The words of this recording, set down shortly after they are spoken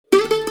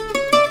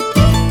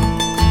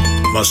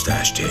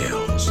Mustache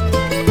Tales.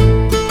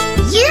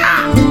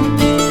 Yeah!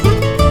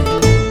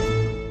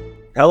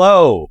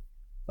 Hello,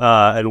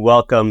 and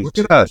welcome. Look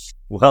at us.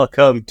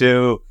 Welcome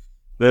to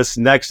this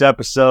next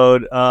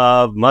episode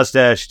of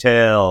Mustache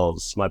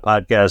Tales, my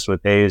podcast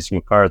with Hayes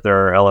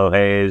MacArthur. Hello,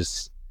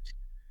 Hayes.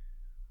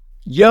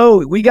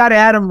 Yo, we got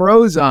Adam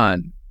Rose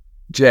on,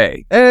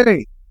 Jay.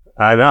 Hey.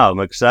 I know.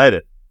 I'm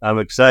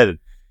excited.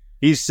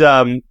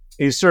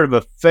 He's sort of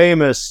a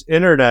famous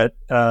comedian,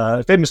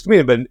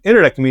 but an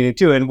internet comedian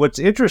too. And what's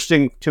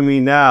interesting to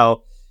me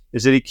now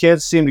is that he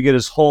can't seem to get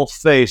his whole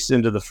face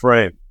into the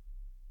frame.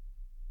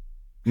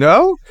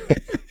 No?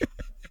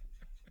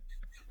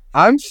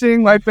 I'm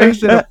seeing my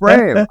face in a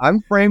frame.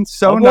 I'm framed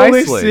so I'm nicely.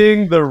 only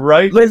seeing the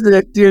right.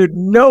 Listen, dude,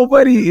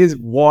 nobody is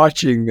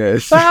watching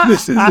this.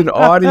 This is an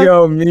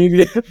audio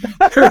medium.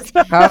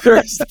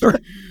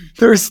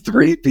 There's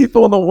three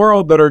people in the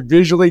world that are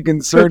visually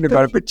concerned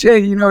about it. But Jay,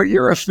 you know,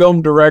 you're a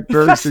film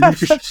director, so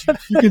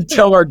you can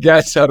tell our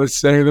guests how to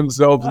center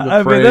themselves in the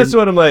frame. I mean, that's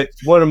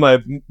one of my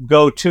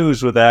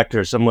go-tos with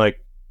actors. I'm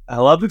like, I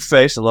love your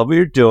face. I love what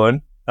you're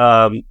doing.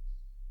 Can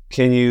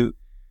you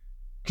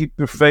keep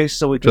your face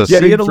so we can see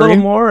it a little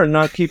more and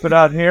not keep it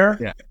out here?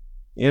 Yeah.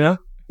 You know,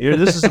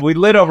 we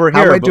lit over here.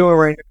 How am I doing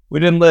right now? We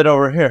didn't lit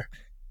over here.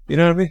 You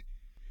know what I mean?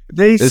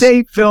 They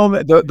say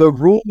the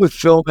rule with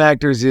film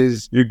actors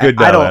is you're good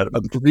now, I don't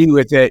Adam. agree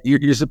with it.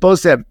 You're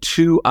supposed to have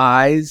two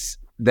eyes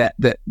that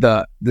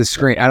the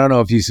screen. I don't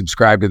know if you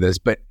subscribe to this,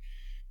 but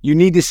you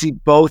need to see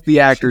both the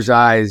actor's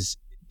eyes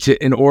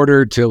in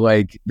order to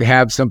like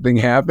have something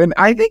happen.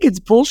 I think it's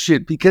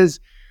bullshit because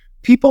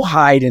people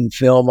hide in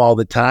film all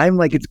the time.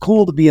 Like it's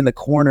cool to be in the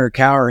corner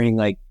cowering,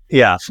 like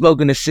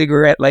smoking a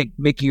cigarette like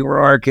Mickey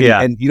Rourke,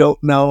 and you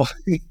don't know.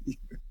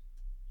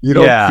 You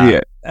don't see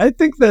it. I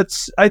think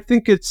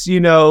it's, you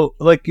know,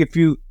 like if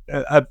you,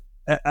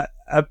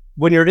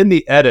 when you're in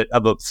the edit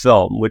of a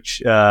film, which,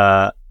 you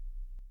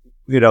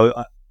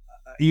know,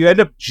 you end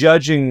up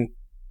judging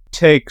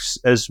takes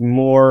as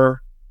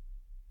more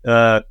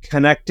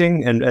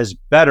connecting and as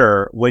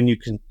better when you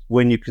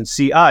can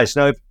see eyes.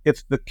 Now,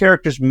 if the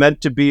character's meant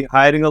to be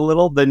hiding a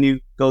little, then you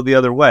go the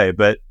other way.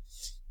 But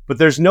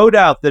there's no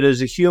doubt that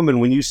as a human,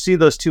 when you see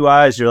those two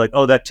eyes, you're like,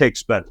 oh, that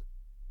takes better.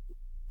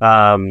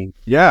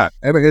 Yeah,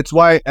 I mean, it's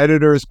why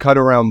editors cut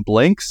around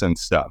blinks and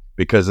stuff,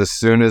 because as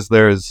soon as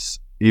there's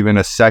even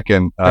a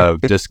second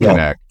of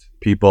disconnect,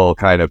 people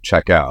kind of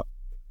check out.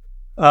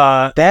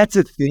 That's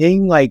a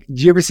thing. Like, did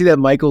you ever see that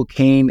Michael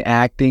Caine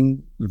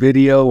acting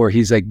video where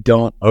he's like,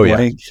 "Don't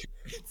blink"?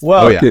 Yeah.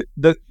 Well,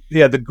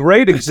 the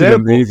great example,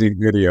 an amazing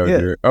video,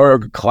 dude. Or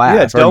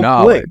class, don't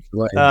knowledge,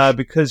 blink,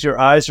 because your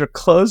eyes are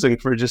closing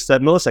for just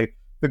that millisecond.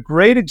 The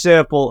great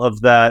example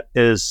of that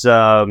is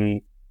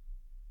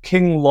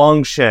King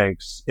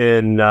Longshanks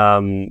in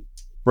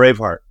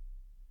Braveheart.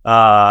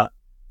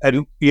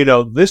 And, you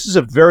know, this is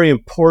a very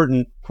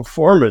important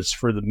performance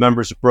for the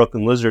members of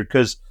Broken Lizard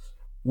because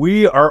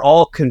we are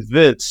all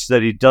convinced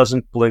that he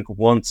doesn't blink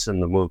once in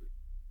the movie.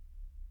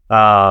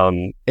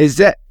 Is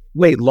that,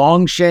 wait,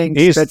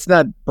 Longshanks? That's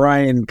not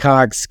Brian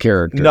Cox's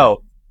character.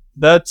 No,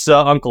 that's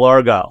Uncle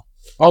Argyle.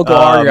 Uncle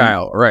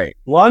Argyle, right.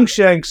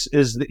 Longshanks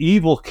is the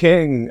evil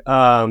king,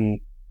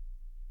 and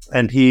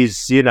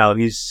he's, you know,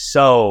 he's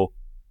so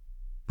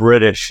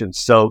British and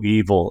so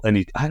evil,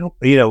 and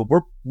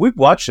we've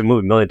watched the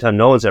movie a million times.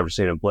 No one's ever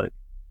seen him blink.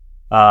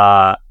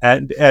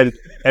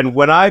 And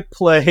when I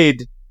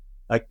played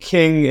a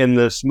king in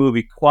this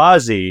movie,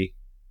 Quasi,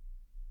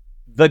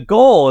 the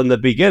goal in the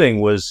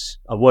beginning was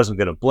I wasn't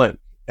going to blink,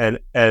 and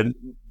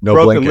no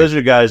Broken blinking.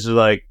 Lizard guys are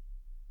like,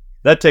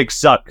 that takes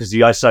suck because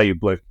I saw you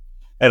blink,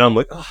 and I'm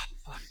like, oh,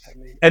 fuck.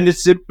 And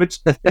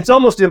it's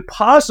almost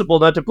impossible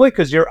not to blink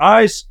because your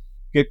eyes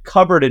get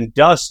covered in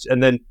dust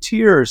and then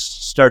tears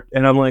start,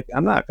 and I'm like,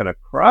 I'm not gonna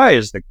cry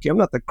I'm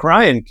not the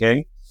crying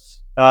king.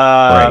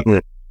 Right.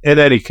 In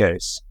any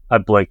case, I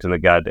blinked in the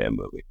goddamn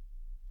movie.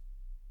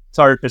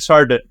 It's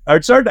hard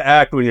to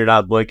act when you're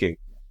not blinking.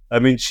 I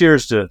mean,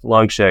 cheers to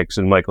Longshanks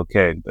and Michael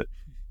Caine, but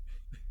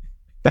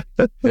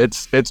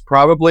it's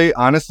probably,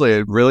 honestly,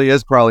 it really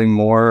is probably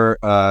more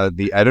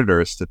the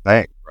editors to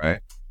thank,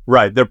 right?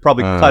 They're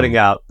probably cutting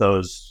out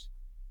those.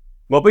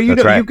 Well, but you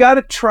got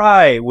to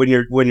try when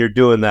you're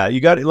doing that. You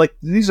got to, like,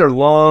 these are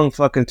long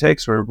fucking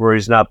takes where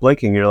he's not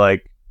blinking. You're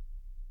like,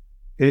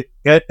 it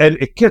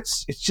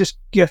just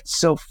gets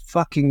so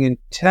fucking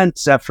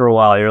intense after a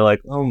while. You're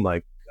like, oh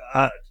my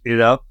god, you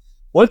know.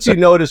 Once you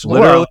notice,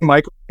 literally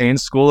Michael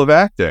Caine's school of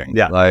acting.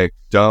 Yeah, like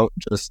don't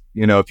just,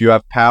 you know, if you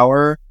have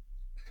power,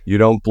 you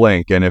don't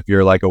blink, and if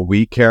you're like a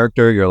weak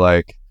character, you're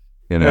like,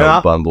 you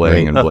know,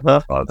 bumbling and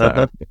blinking all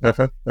the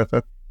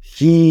time.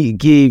 He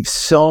gave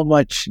so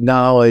much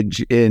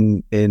knowledge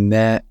in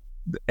that.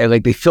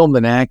 Like, they filmed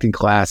an acting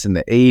class in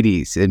the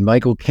 80s, and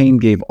Michael Caine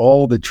gave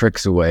all the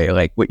tricks away,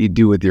 like what you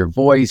do with your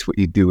voice, what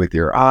you do with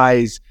your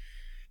eyes.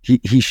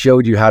 He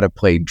showed you how to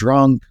play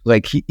drunk.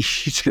 Like, he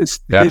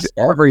just did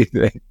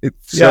everything.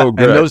 It's so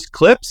good. And those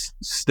clips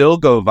still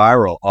go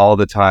viral all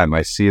the time.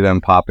 I see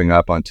them popping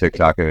up on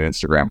TikTok and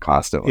Instagram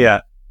constantly.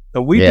 Yeah.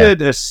 We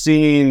did a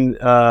scene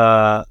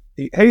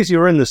Hayes, you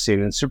were in the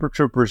scene in Super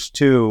Troopers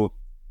 2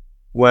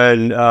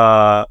 when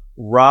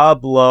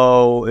Rob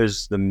Lowe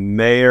is the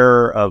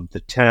mayor of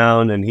the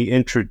town and he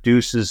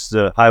introduces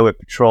the Highway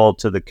Patrol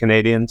to the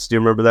Canadians. Do you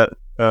remember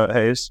that,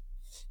 Hayes?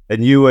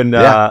 And you and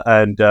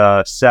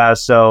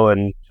Sasso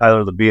and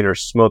Tyler Labine are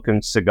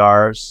smoking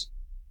cigars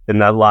in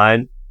that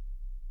line.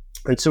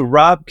 And so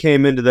Rob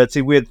came into that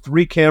scene. We had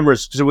 3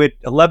 cameras, so we had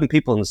 11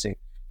 people in the scene.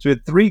 So we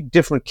had 3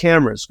 different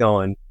cameras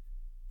going.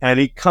 And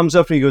he comes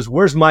up and he goes,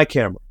 "Where's my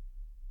camera?"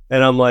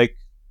 And I'm like,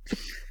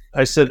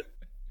 I said,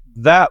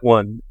 "That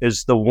one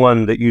is the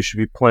one that you should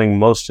be playing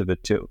most of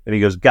it to." And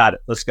he goes, "Got it,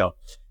 let's go."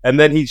 And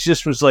then he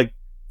just was like,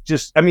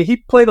 he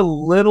played a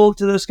little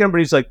to this camera, but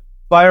he's like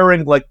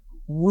firing, like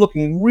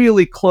looking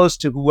really close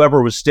to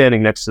whoever was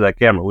standing next to that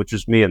camera, which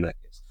was me in that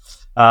case.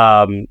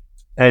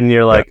 And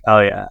you're like, oh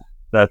yeah,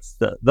 those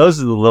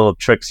are the little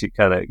tricks you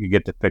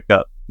get to pick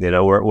up,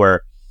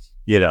 where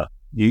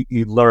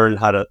you learn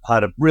how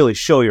to really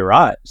show your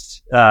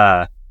eyes.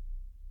 No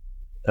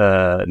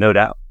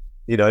doubt.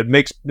 It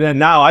makes,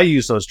 now I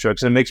use those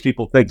tricks and it makes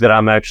people think that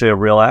I'm actually a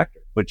real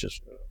actor, which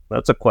is,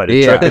 that's quite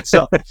a trick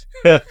itself.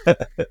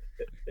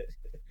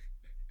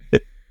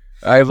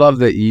 I love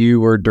that you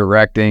were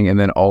directing and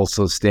then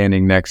also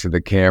standing next to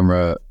the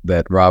camera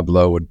that Rob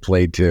Lowe would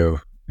play to.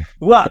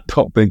 What? I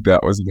don't think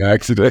that was an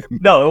accident.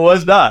 No, it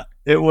was not.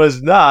 It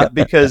was not,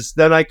 because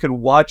then I could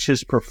watch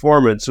his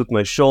performance with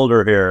my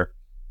shoulder here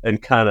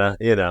and kind of,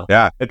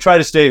 and try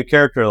to stay in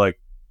character. Like,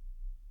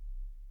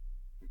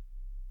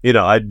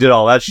 I did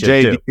all that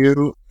shit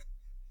too.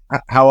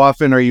 How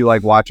often are you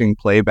like watching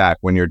playback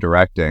when you're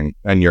directing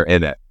and you're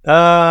in it?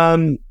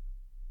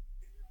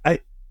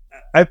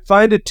 I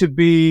find it to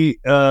be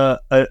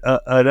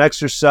an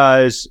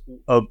exercise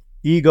of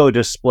ego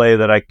display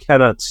that I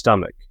cannot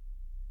stomach.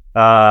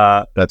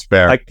 That's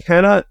fair. I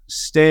cannot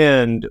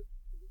stand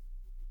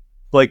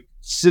like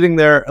sitting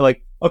there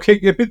like, okay,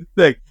 give me the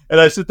thing, and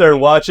I sit there and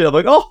watch it. I'm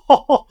like,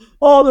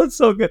 oh, that's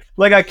so good.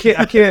 Like I can't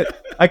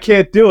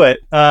do it.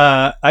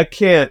 I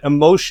can't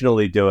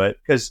emotionally do it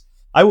because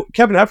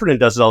Kevin Heffernan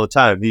does it all the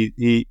time.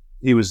 He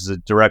was the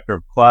director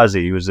of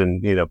Quasi. He was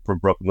in for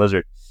Broken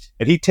Lizard.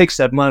 And he takes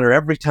that monitor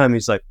every time.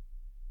 He's like,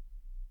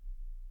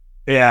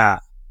 yeah,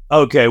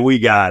 okay, we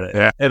got it.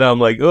 Yeah. And I'm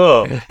like,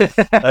 oh,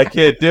 I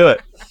can't do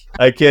it.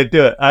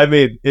 I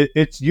mean,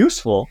 it's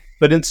useful,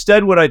 but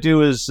instead what I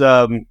do is,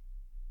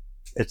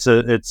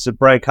 it's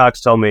Brian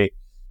Cox told me,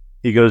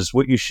 he goes,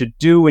 what you should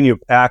do when you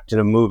act in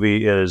a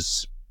movie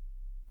is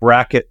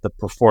bracket the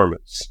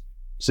performance.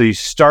 So you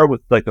start with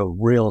like a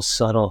real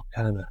subtle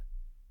kind of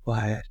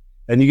quiet,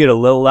 and you get a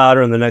little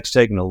louder in the next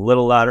take and a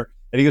little louder.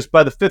 And he goes,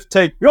 by the 5th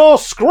take, you're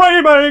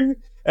screaming.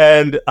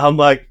 And I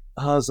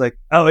was like,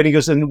 oh, and he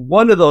goes, and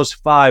one of those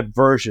 5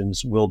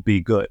 versions will be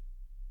good.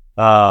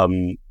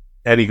 And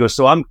he goes,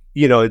 so and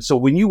so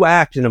when you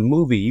act in a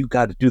movie, you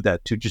got to do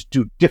that too. Just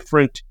do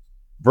different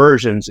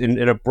versions in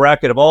a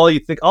bracket of all you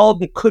think, all of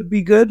them could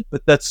be good,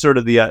 but that's sort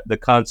of the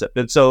concept.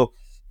 And so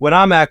when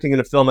I'm acting in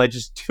a film, I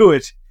just do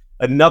it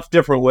enough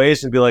different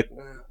ways and be like,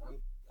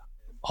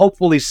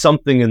 hopefully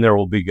something in there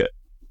will be good.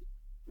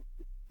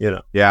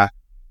 Yeah.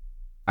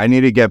 I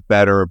need to get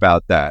better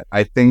about that.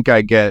 I think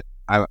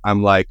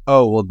I'm like,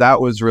 oh, well, that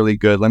was really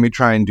good. Let me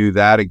try and do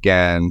that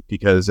again,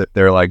 because if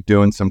they're like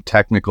doing some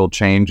technical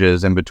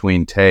changes in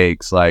between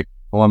takes, like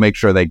I want to make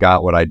sure they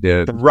got what I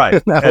did.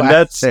 Right.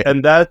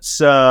 and that's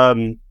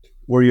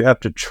where you have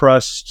to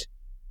trust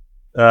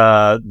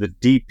the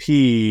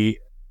DP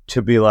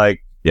to be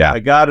like, I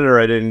got it or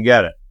I didn't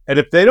get it. And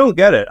if they don't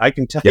get it, I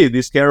can tell you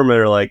these cameramen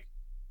are like,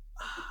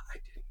 I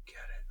didn't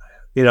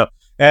get it.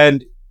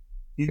 And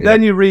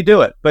then you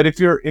redo it. But if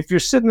you're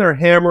sitting there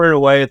hammering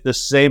away at the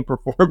same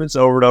performance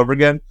over and over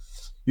again,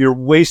 you're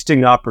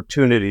wasting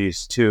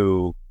opportunities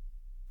to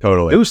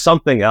do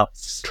something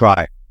else.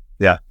 Try.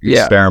 Yeah.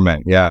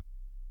 Experiment. Yeah.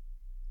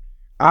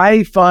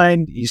 I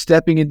find you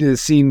stepping into the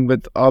scene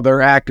with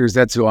other actors,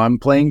 that's who I'm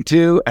playing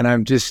to, and I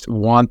just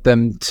want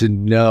them to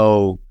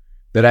know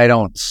that I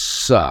don't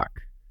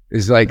suck.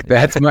 It's like,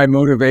 that's my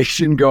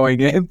motivation going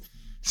in.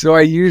 So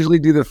I usually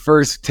do the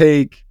first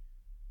take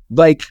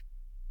like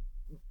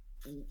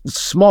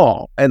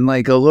small and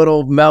like a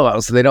little mellow,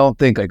 so they don't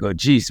think like, oh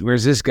geez,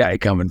 where's this guy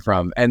coming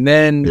from? And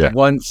then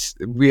once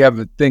we have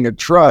a thing of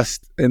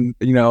trust and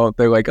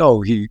they're like,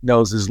 oh, he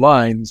knows his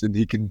lines and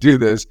he can do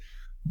this,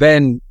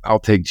 then I'll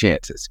take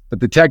chances. But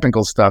the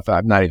technical stuff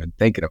I'm not even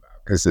thinking about,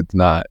 because it's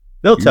not,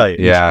 they'll tell you,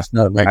 it's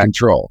not my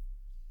control.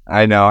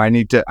 I know. I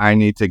need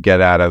to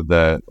get out of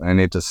I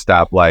need to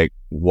stop like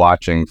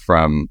watching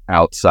from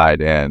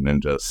outside in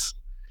and just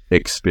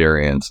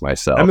experience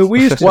myself. I mean,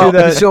 we used to do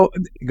that. So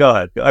go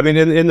ahead. I mean,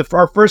 in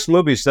our first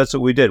movies, that's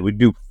what we did. We'd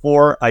do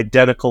 4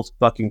 identical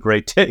fucking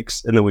great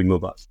takes, and then we'd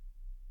move on.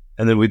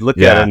 And then we'd look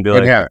at it and be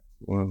like,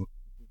 well,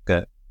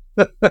 okay.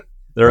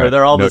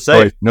 They're all the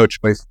same. No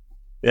choice.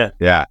 Yeah.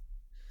 Yeah.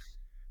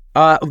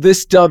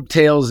 This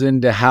dovetails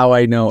into how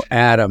I know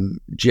Adam,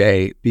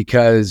 Jay,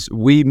 because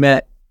we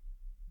met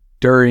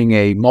during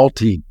a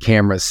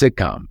multi-camera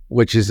sitcom,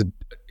 which is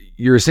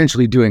you're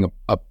essentially doing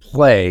a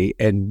play,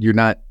 and you're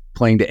not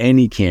playing to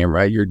any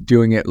camera. You're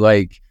doing it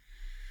like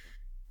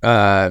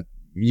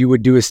you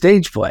would do a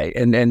stage play,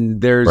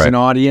 and there's an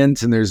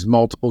audience and there's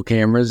multiple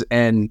cameras.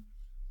 And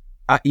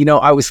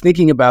I was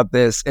thinking about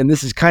this, and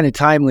this is kind of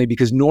timely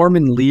because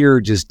Norman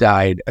Lear just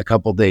died a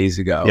couple days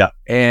ago. Yeah.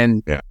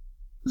 And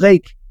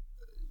like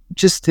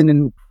just an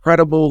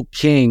incredible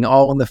king,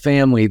 All in the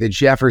Family, The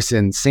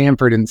Jeffersons,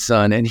 Sanford and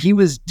Son. And he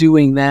was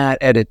doing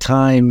that at a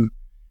time,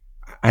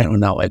 I don't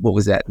know, like what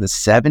was that, in the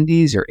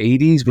 70s or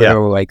 80s, where there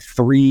were like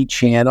 3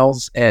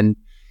 channels, and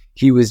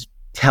he was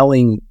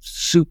telling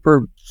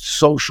super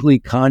socially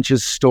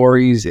conscious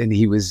stories, and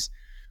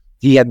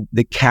he had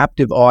the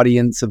captive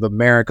audience of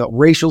America.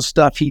 Racial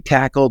stuff he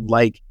tackled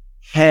like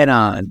head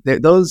on.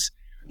 Those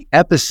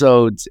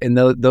episodes and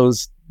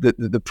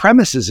the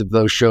premises of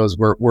those shows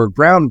were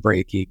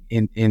groundbreaking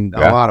in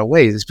a lot of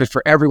ways. It's just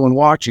for everyone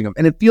watching them.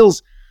 And it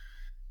feels,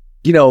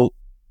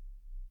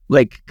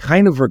 like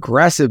kind of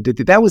regressive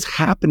that was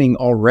happening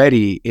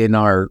already in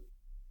our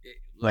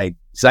like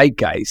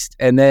zeitgeist.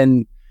 And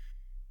then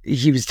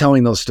he was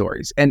telling those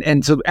stories.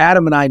 And so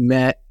Adam and I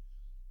met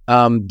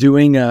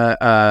doing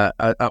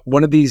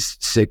one of these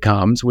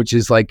sitcoms, which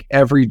is like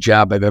every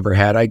job I've ever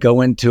had. I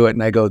go into it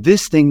and I go,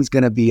 this thing's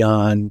going to be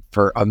on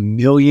for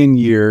 1,000,000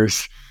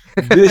 years.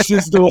 This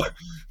is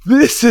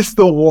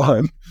the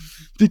one,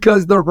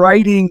 because the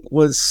writing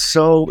was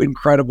so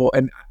incredible.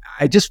 And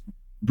I just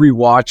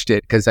rewatched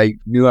it because I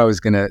knew I was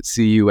going to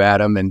see you,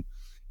 Adam. And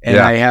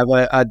I have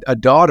a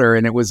daughter,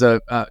 and it was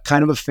a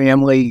kind of a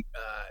family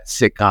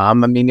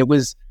sitcom. I mean,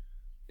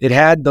 it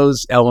had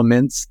those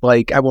elements,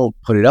 like I won't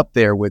put it up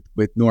there with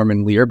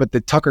Norman Lear, but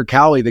the Tucker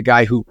Cowley, the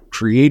guy who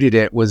created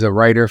it, was a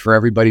writer for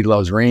Everybody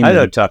Loves Raymond. I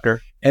know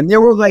Tucker. And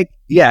there were like,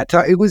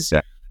 it was,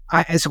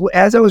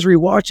 as I was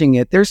rewatching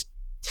it, there's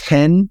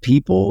 10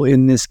 people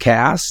in this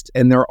cast,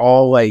 and they're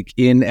all like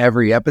in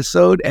every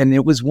episode. And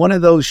it was one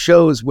of those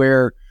shows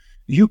where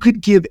you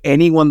could give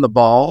anyone the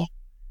ball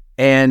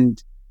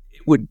and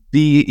would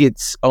be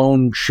its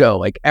own show.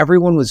 Like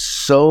everyone was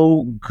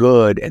so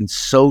good and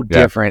so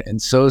different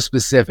and so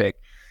specific.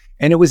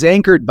 And it was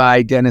anchored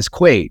by Dennis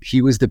Quaid.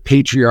 He was the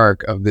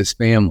patriarch of this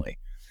family.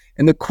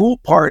 And the cool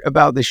part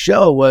about the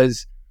show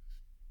was,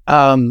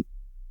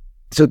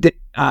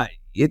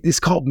 it's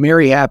called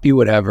Merry Happy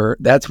Whatever.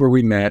 That's where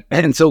we met.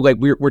 And so like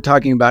we're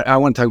talking about, I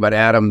want to talk about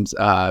Adam's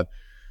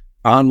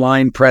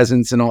online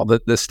presence and all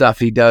the stuff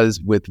he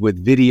does with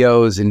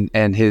videos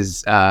and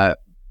his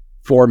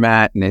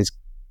format and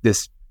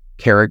this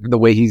character, the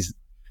way he's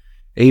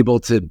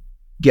able to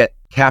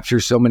capture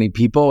so many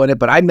people in it.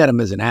 But I met him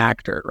as an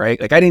actor,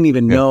 right? Like I didn't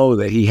even know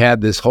that he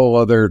had this whole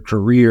other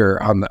career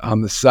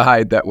on the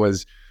side that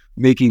was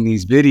making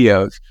these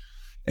videos.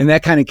 And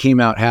that kind of came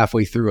out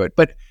halfway through it.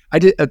 But I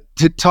did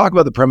to talk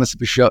about the premise of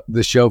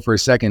the show for a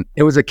second.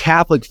 It was a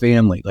Catholic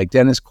family. Like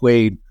Dennis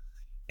Quaid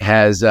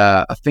has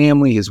a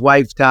family. His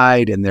wife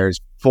died, and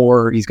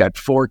he's got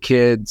 4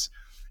 kids,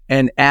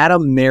 and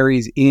Adam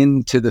marries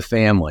into the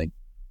family.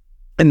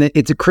 And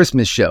it's a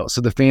Christmas show. So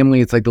the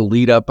family, it's like the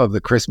lead up of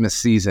the Christmas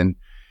season.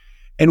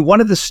 And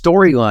one of the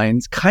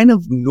storylines, kind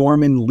of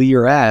Norman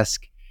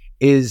Lear-esque,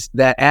 is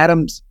that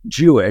Adam's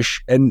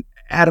Jewish. And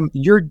Adam,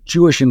 you're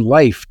Jewish in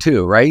life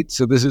too, right?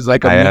 So this is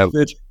like a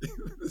method.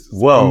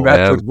 Whoa.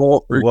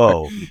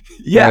 Whoa.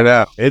 Yeah. I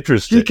know.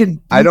 Interesting. He can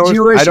be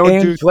Jewish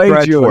and do play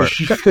stretch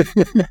Jewish.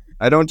 work.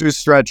 I don't do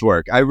stretch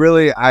work.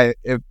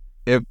 If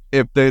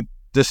the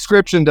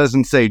description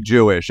doesn't say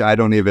Jewish, I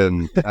don't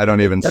even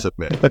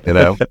submit,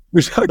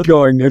 We're not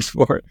going next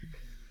for it.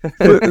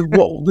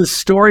 Well, the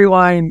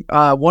storyline,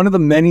 one of the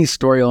many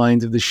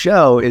storylines of the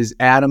show is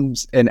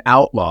Adam's an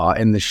outlaw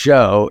in the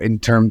show in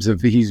terms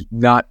of he's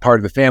not part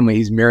of the family.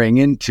 He's marrying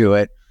into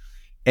it.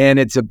 And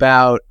it's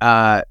about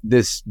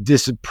this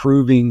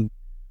disapproving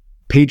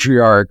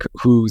patriarch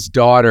whose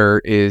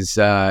daughter is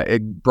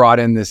brought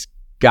in this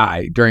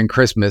guy during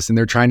Christmas, and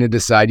they're trying to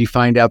decide. You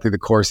find out through the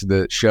course of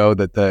the show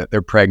that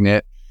they're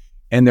pregnant,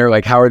 and they're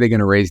like, how are they going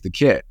to raise the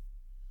kid?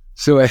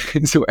 So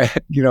it's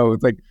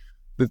like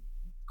the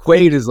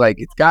Quaid is like,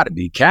 it's got to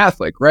be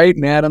Catholic, right?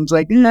 And Adam's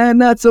like, nah,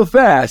 not so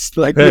fast.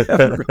 Like, we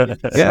haven't really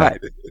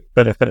decided.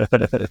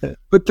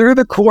 But through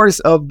the course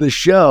of the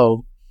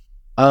show,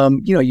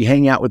 you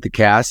hang out with the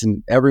cast,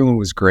 and everyone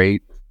was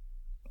great.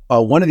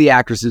 One of the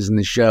actresses in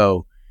the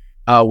show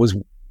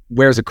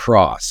wears a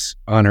cross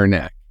on her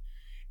neck.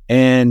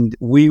 And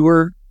we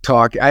were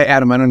talking,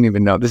 Adam, I don't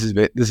even know. This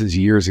is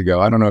years ago.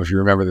 I don't know if you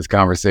remember this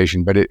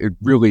conversation, but it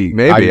really,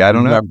 maybe, I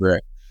don't know.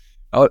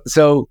 It.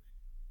 So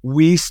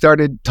we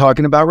started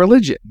talking about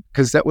religion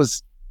because that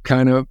was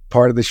kind of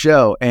part of the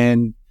show.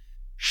 And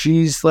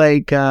she's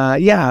like,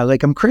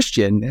 like I'm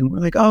Christian. And we're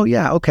like, oh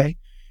yeah, okay.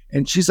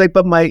 And she's like,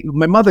 but my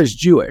mother's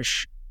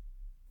Jewish.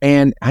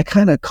 And I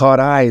kind of caught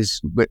eyes,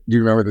 but do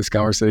you remember this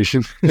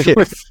conversation?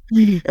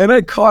 And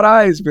I caught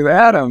eyes with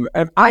Adam.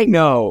 And I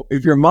know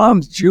if your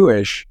mom's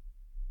Jewish,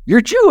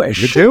 you're Jewish.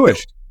 You're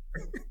Jewish.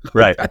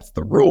 Right. That's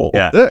the rule.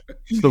 Yeah.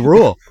 It's the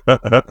rule.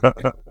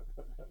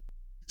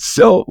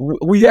 So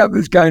we have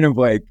this kind of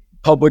like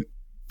public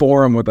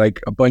forum with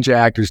like a bunch of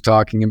actors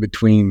talking in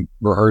between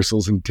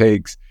rehearsals and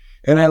takes.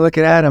 And I look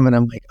at Adam and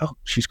I'm like, oh,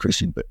 she's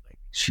Christian, but like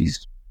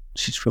she's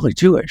really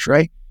Jewish,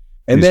 right?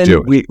 And She's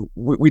then Jewish.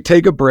 we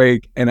take a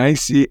break and I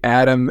see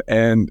Adam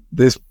and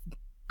this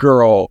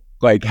girl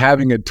like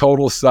having a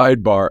total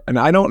sidebar. And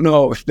I don't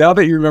know, now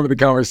that you remember the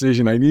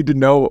conversation, I need to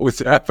know what was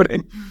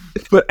happening.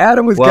 But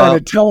Adam was kind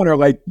of telling her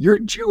like, you're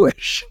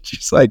Jewish.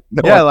 She's like,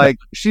 no. Yeah, like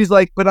she's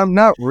like, but I'm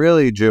not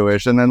really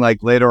Jewish. And then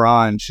like later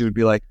on, she would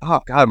be like,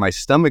 oh God, my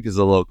stomach is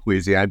a little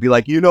queasy. I'd be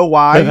like, you know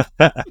why?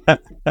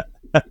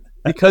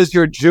 Because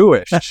you're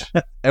Jewish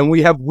and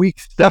we have weak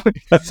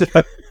stomachs.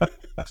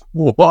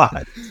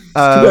 What?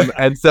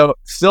 And so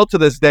still to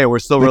this day, we're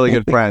still really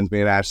good friends,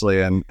 me and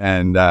Ashley,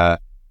 and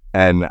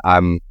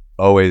I'm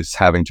always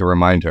having to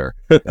remind her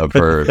of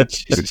her.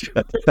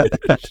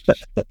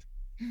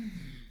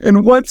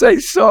 And once I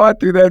saw it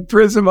through that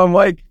prism, I'm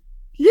like,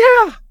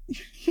 yeah,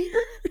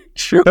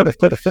 true.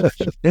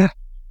 Yeah.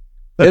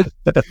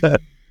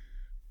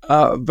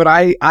 But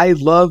I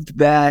loved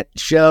that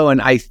show.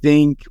 And I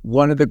think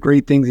one of the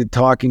great things in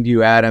talking to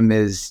you, Adam,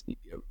 is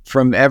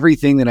from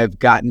everything that I've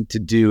gotten to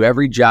do,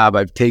 every job,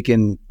 I've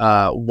taken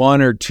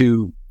one or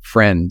two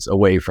friends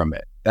away from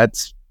it.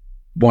 That's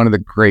one of the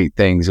great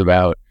things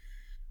about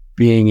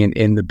being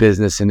in the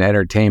business and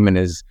entertainment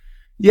is,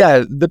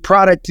 yeah, the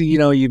product, you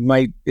know, it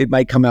might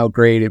come out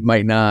great, it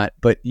might not,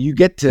 but you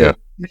get to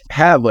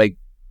have like,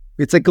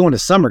 it's like going to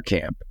summer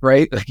camp,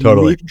 right? Like you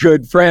meet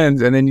good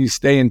friends and then you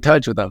stay in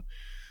touch with them.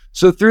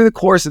 So through the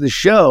course of the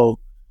show,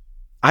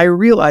 I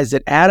realized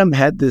that Adam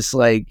had this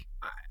like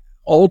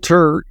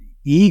alter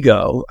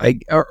ego,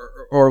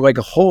 or like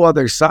a whole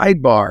other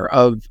sidebar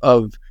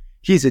of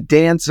he's a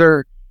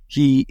dancer,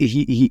 he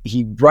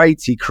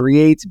writes, he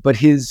creates, but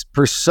his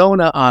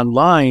persona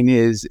online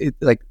is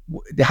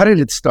how did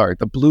it start?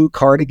 The blue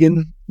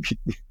cardigan?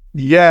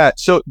 Yeah,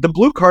 so the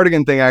blue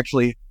cardigan thing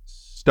actually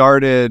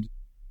started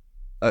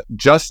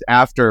just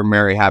after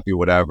Merry Happy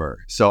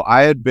Whatever. So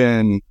I had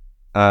been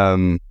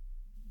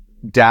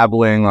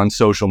dabbling on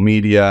social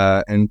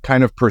media and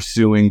kind of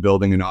pursuing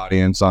building an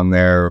audience on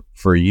there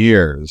for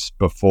years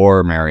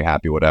before Merry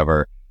Happy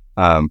Whatever,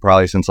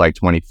 probably since like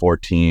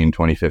 2014,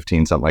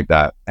 2015, something like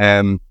that.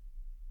 And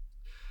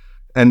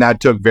that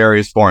took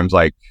various forms,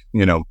 like,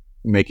 you know,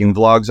 making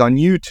vlogs on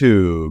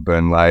YouTube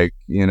and like,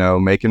 you know,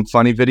 making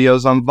funny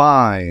videos on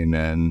Vine.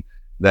 And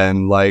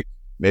then like,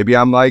 maybe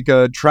I'm like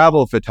a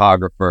travel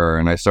photographer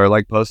and I started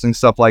like posting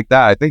stuff like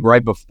that. I think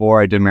right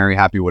before I did Merry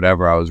Happy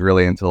Whatever, I was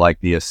really into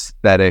like the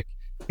aesthetic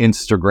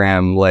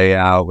Instagram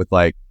layout with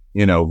like,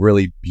 you know,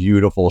 really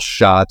beautiful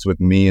shots with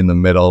me in the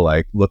middle,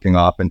 like looking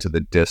off into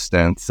the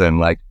distance and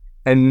like,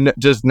 and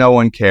just no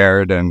one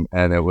cared. And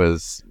it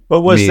was,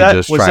 but was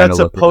that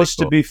supposed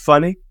to be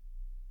funny?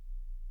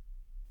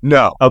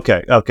 No.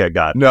 Okay.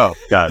 Got it.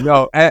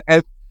 No.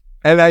 And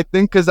I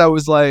think because I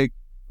was like,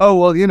 oh,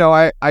 well, you know,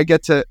 I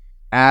get to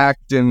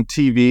act in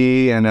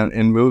TV and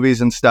in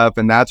movies and stuff,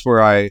 and that's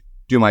where I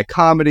do my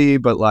comedy,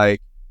 but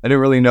like I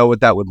didn't really know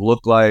what that would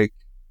look like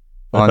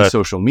on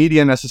social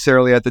media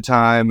necessarily at the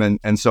time,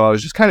 and so I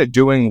was just kind of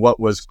doing what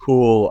was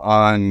cool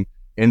on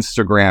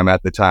Instagram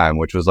at the time,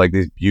 which was like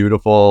these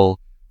beautiful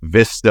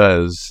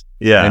vistas,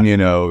 and you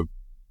know,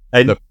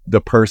 and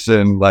the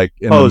person like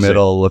in posing. The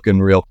middle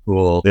looking real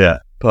cool,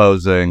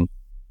 posing,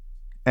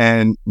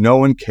 and no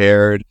one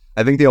cared.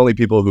 I think the only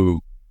people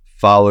who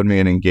followed me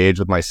and engaged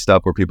with my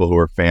stuff were people who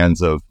were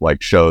fans of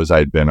like shows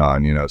I'd been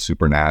on, you know,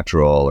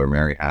 Supernatural or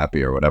Merry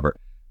Happy or whatever.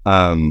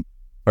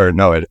 Or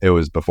no, it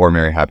was before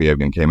Merry Happy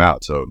even came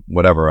out, so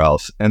whatever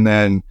else. And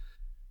then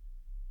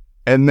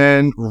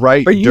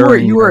right, but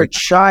you were a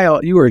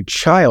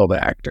child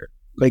actor,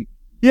 like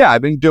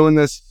I've been doing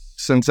this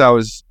since I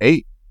was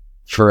 8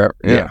 forever.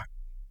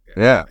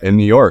 Yeah, in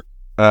New York,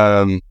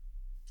 and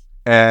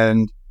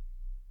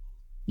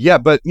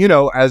but you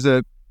know, as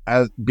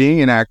being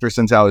an actor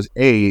since I was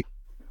 8.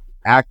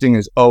 Acting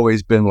has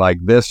always been like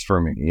this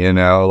for me, you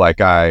know, like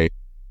I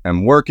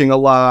am working a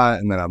lot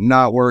and then I'm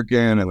not working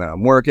and then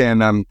I'm working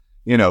and I'm,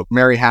 you know,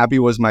 Merry Happy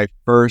was my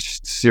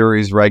first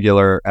series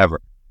regular ever.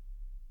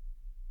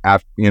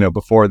 After, you know,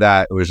 before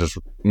that it was just,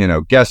 you know,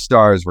 guest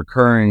stars,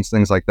 recurrings,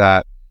 things like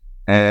that.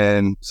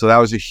 And so that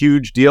was a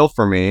huge deal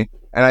for me.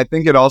 And I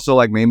think it also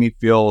like made me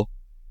feel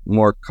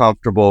more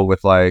comfortable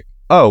with like,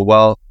 oh,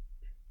 well,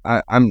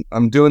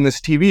 I'm doing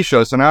this TV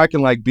show, so now I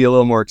can like be a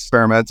little more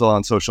experimental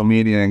on social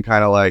media and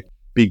kind of like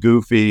be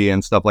goofy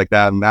and stuff like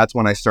that. And that's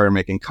when I started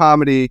making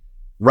comedy.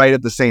 Right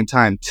at the same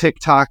time,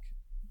 TikTok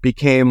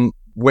became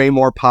way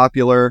more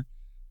popular,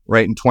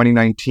 right in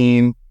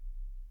 2019.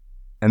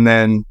 And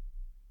then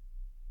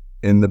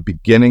in the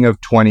beginning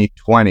of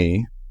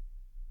 2020,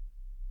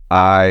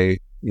 it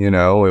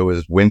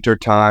was winter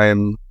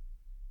time.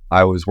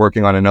 I was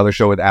working on another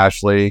show with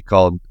Ashley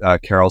called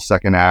Carol's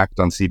Second Act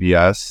on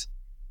CBS.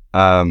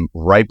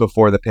 Right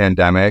before the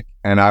pandemic,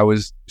 and I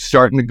was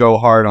starting to go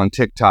hard on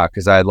TikTok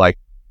because I had like,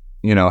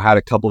 you know, had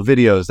a couple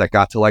videos that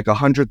got to like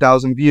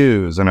 100,000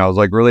 views, and I was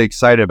like really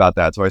excited about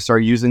that. So I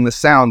started using the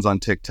sounds on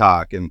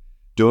TikTok and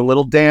doing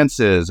little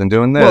dances and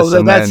doing this.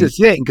 Well, that's the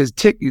thing, because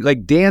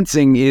like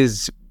dancing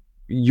is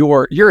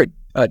you're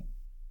a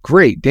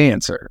great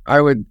dancer.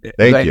 I would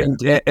Thank you. And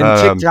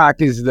TikTok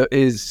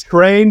is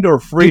Trained or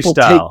people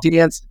freestyle? take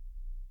dance.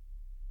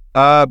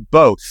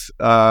 Both.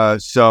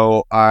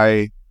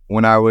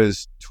 When I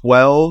was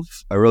 12,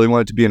 I really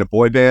wanted to be in a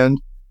boy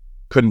band.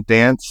 Couldn't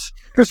dance.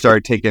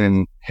 Started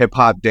taking hip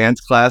hop dance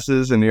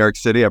classes in New York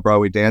City at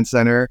Broadway Dance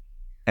Center,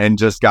 and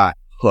just got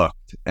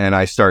hooked. And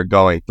I started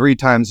going 3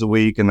 times a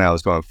week, and then I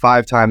was going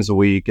 5 times a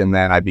week, and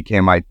then I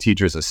became my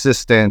teacher's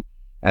assistant,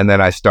 and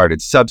then I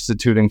started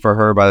substituting for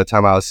her by the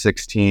time I was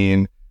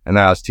 16, and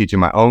then I was teaching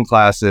my own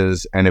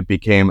classes, and it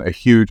became a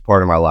huge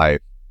part of my life.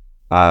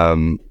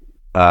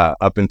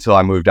 Up until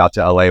I moved out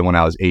to LA when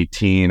I was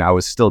 18, I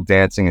was still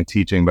dancing and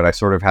teaching, but I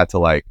sort of had to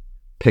like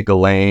pick a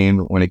lane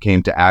when it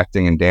came to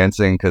acting and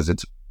dancing, because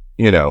it's,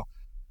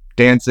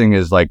 dancing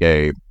is like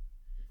a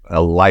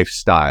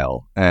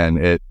lifestyle, and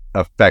it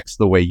affects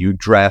the way you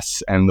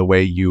dress and the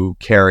way you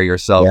carry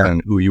yourself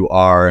and who you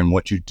are and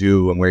what you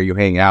do and where you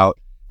hang out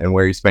and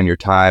where you spend your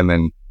time.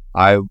 And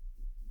I,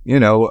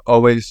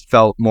 always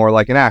felt more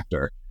like an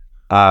actor.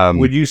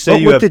 Would you say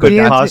you have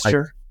good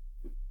posture?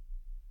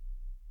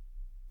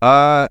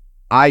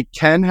 I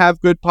can have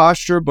good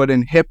posture, but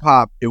in hip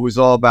hop, it was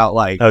all about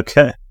like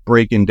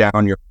breaking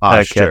down your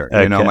posture.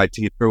 Okay. My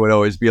teacher would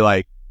always be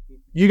like,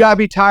 "You gotta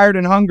be tired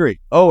and hungry,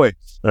 always."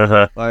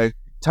 Like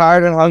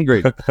tired and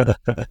hungry.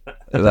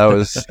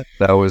 that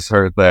was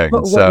her thing.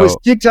 But so was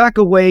TikTok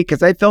a way?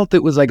 Because I felt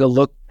it was like a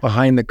look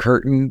behind the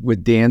curtain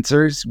with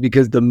dancers,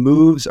 because the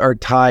moves are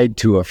tied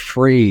to a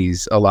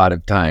phrase a lot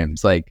of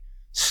times, like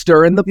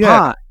stirring the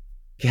pot.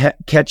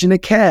 Catching a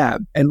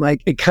cab, and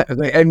like it,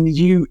 and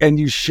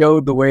you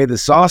showed the way the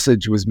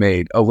sausage was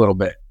made a little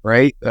bit,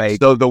 right?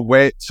 Like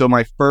so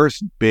my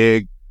first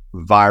big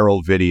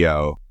viral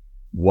video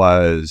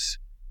was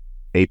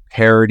a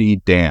parody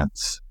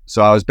dance.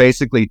 So I was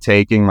basically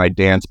taking my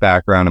dance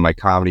background and my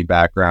comedy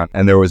background,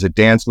 and there was a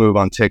dance move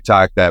on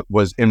TikTok that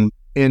was in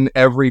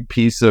every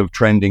piece of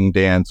trending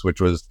dance,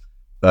 which was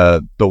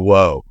the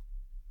whoa.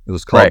 It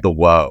was called the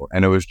whoa,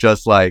 and it was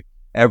just like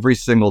every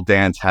single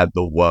dance had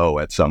the whoa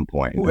at some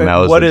point. And that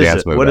was what the is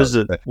dance it? move. What is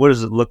it? What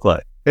does it look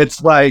like?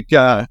 It's like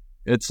I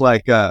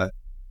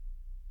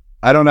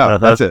don't know.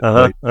 That's it.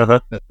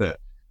 That's it.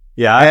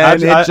 Yeah, I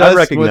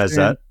recognize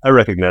that. I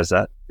recognize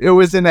that. It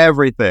was in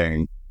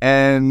everything.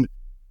 And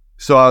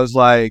so I was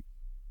like,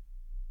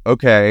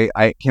 okay,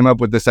 I came up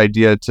with this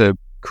idea to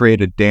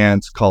create a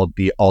dance called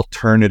the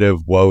Alternative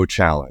Whoa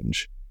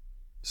Challenge.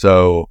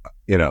 So,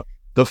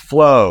 the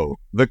flow,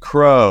 the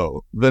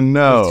crow, the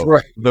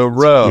no, the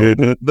row,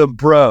 the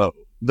bro,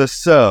 the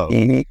so.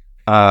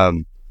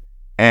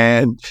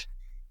 And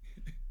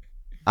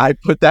I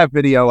put that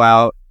video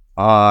out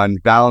on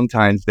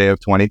Valentine's Day of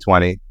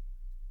 2020.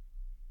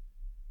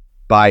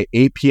 By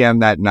 8 p.m.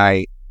 that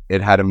night,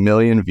 it had 1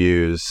 million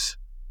views.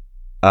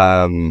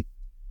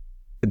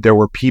 There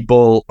were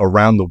people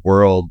around the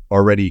world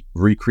already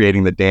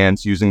recreating the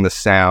dance using the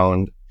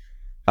sound.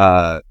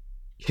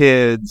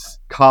 Kids,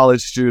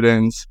 college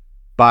students.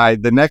 By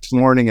the next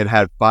morning, it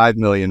had 5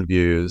 million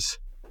views,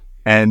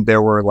 and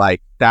there were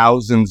like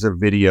thousands of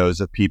videos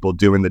of people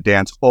doing the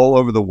dance all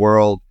over the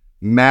world.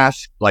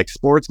 Like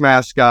sports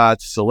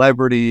mascots,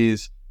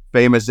 celebrities,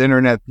 famous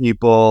internet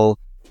people,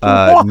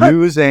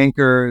 news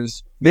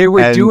anchors. They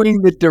were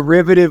doing the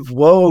derivative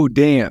whoa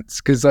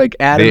dance because like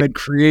Adam had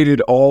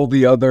created all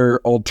the other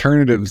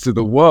alternatives to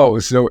the whoa.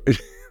 So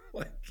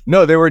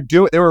no, they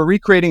were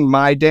recreating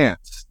my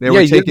dance. They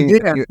were taking,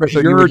 so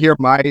you would hear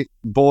my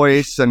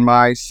voice and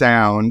my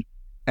sound,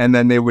 and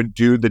then they would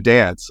do the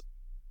dance.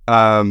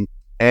 And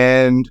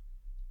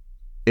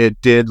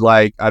it did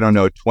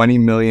 20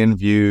 million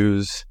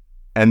views,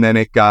 and then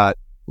it got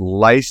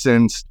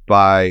licensed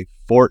by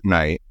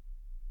Fortnite.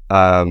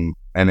 And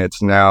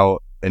it's now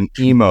an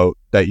emote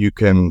that you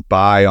can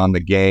buy on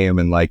the game,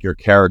 and like your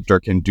character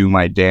can do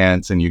my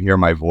dance and you hear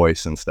my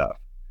voice and stuff.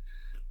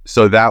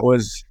 So that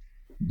was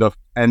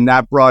and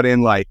that brought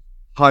in like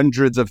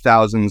hundreds of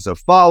thousands of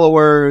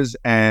followers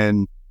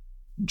and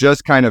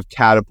just kind of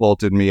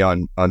catapulted me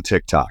on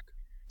TikTok.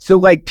 So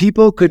like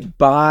people could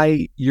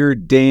buy your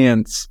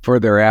dance for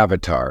their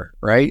avatar,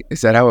 right?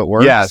 Is that how it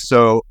works? Yeah.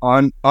 So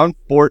on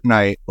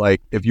Fortnite,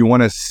 like if you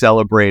want to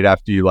celebrate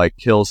after you like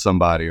kill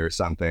somebody or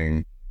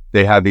something,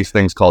 they have these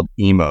things called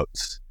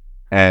emotes.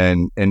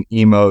 And an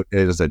emote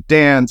is a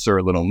dance or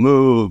a little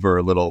move or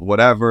a little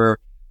whatever.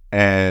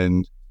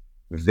 And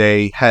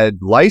they had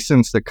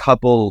licensed a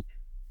couple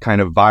kind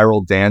of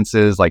viral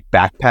dances like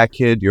Backpack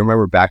Kid. Do you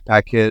remember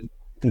Backpack Kid?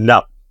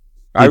 No.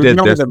 I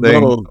remember the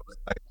thing.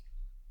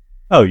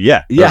 Oh,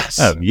 yeah. Yes.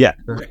 Oh, yeah.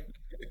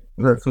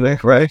 That's the thing,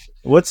 right?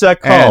 What's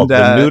that called?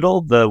 The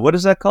noodle? What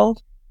is that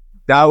called?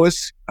 That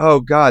was,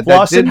 oh God,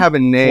 Flossing? That did have a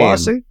name.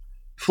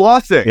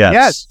 Flossing.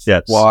 Yes.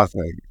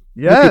 Flossing.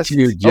 Yes.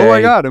 You, oh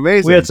my God,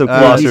 amazing. We had some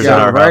flossers in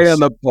our right house. On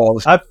the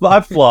pulse. I've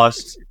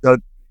flossed.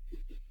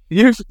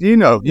 You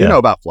know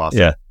about flossing.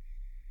 Yeah.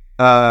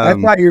 I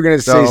thought you were going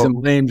to say some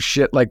lame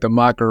shit like the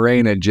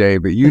Macarena, Jay,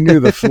 but you knew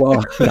the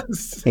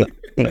floss.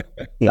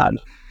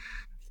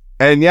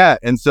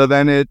 And so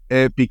then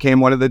it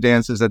became one of the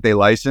dances that they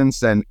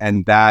licensed,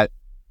 and that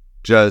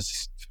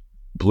just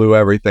blew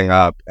everything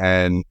up,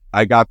 and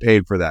I got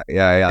paid for that.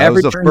 Yeah. That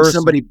Every was the time first.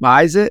 somebody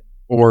buys it,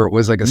 or it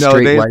was like a No,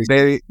 straight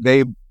license?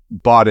 they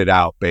bought it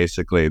out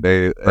basically.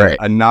 Right.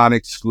 A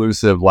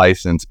non-exclusive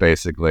license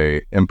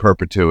basically in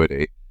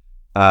perpetuity.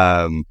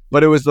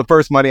 But it was the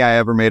first money I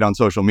ever made on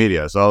social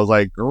media, so I was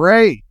like,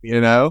 great,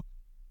 And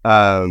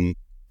you're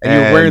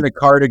wearing the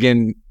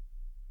cardigan.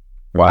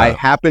 Wow. I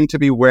happened to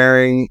be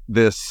wearing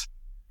this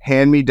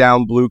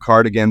hand-me-down blue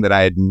cardigan that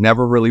I had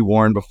never really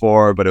worn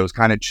before, but it was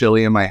kind of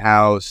chilly in my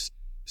house,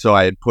 so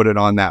I had put it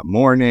on that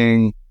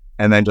morning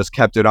and then just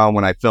kept it on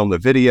when I filmed the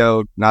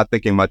video, not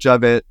thinking much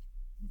of it.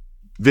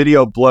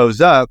 Video blows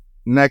up.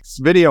 Next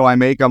video I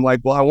make, I'm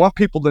like, well, I want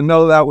people to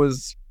know that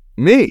was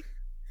me.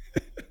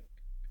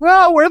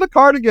 Well, wear the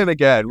cardigan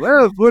again.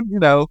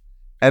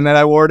 And then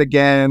I wore it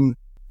again,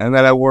 and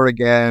then I wore it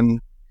again,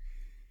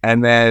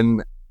 and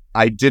then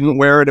I didn't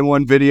wear it in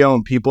one video,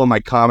 and people in my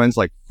comments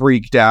like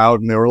freaked out,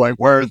 and they were like,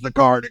 "Where's the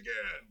cardigan?"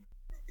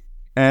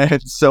 And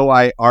so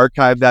I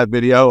archived that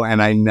video,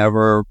 and I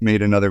never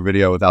made another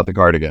video without the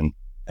cardigan.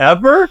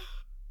 Ever?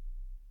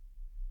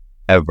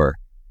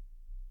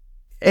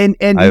 And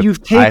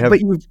you've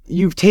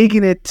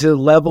taken it to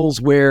levels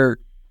where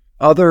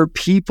other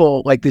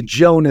people, like the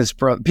Jonas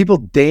Brothers, people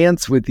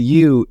dance with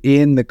you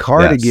in the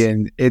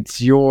cardigan. Yes.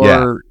 It's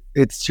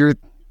your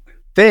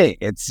thing.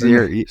 It's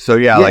your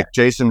like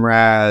Jason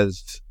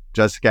Mraz,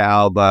 Jessica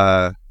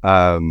Alba,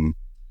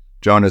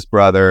 Jonas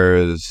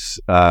Brothers,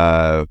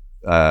 a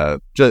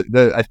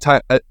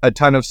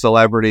ton of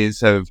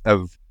celebrities have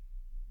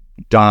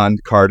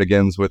donned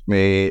cardigans with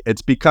me.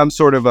 It's become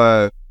sort of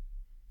a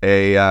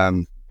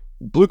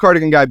blue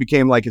cardigan guy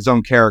became like his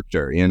own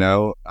character.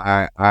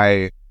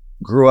 I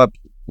grew up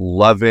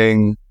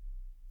loving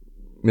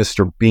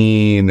Mr.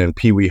 Bean and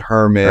Pee Wee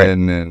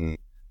Herman and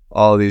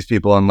all of these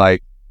people, and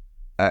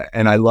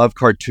and I love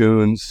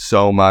cartoons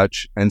so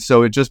much, and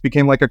so it just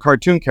became like a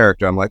cartoon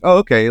character. I'm like, oh,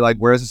 okay, like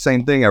wears the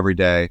same thing every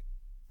day,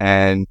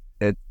 and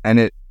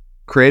it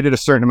created a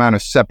certain amount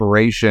of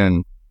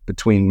separation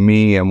between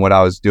me and what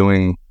I was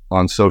doing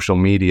on social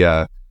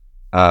media,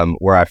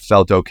 where I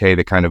felt okay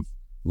to kind of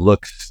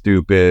look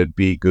stupid,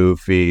 be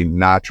goofy,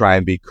 not try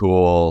and be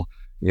cool.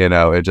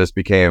 It just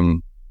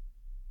became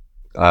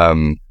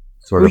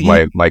sort of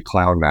my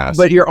clown mask.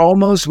 But you're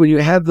almost, when you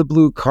have the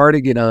blue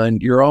cardigan on,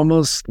 you're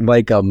almost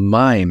like a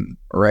mime,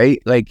 right?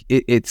 Like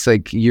it's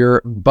like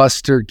you're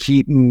Buster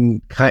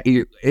Keaton.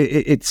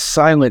 It's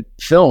silent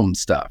film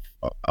stuff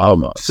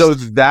almost. So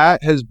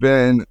that has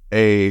been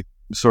a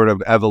sort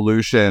of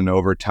evolution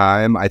over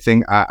time. I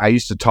think I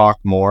used to talk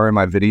more in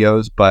my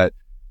videos, but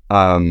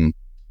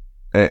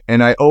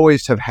and I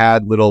always have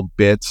had little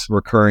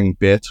recurring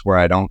bits where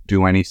I don't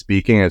do any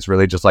speaking. It's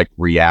really just like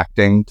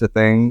reacting to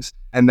things.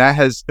 And that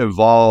has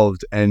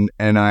evolved, and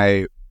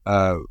I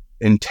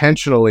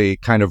intentionally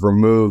kind of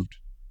removed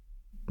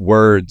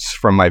words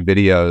from my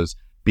videos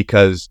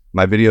because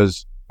my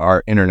videos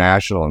are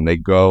international and they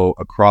go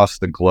across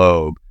the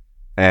globe.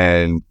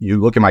 And you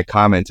look at my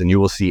comments and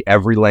you will see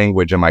every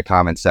language in my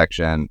comment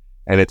section.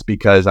 And it's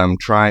because I'm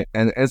trying,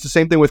 and it's the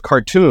same thing with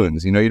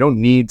cartoons. You don't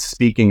need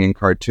speaking in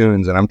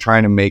cartoons, and I'm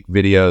trying to make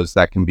videos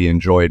that can be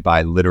enjoyed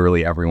by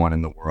literally everyone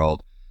in the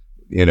world.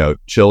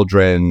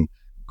 Children,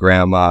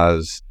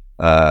 grandmas,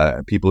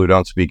 people who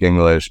don't speak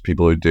English,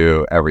 people who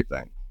do,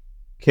 everything.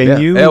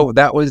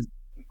 That was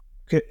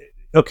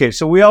okay.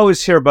 So we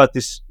always hear about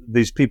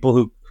these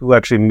people who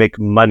actually make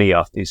money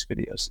off these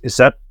videos. Is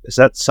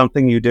that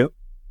something you do?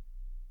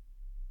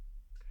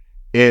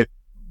 It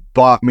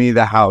bought me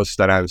the house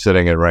that I'm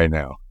sitting in right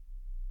now.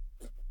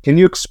 Can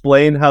you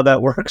explain how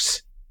that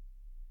works?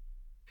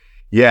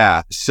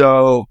 Yeah.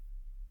 So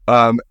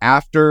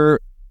after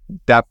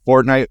that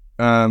Fortnite,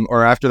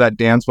 or after that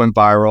dance went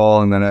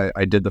viral, and then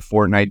I did the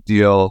Fortnite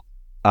deal,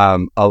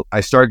 I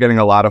started getting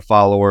a lot of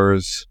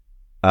followers.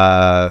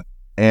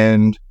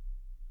 And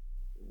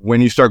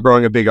when you start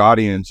growing a big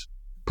audience,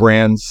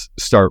 brands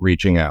start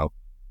reaching out.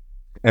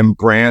 And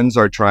brands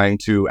are trying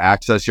to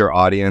access your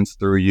audience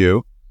through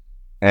you.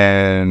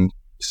 And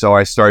so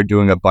I started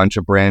doing a bunch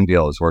of brand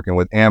deals, working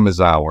with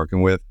Amazon,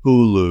 working with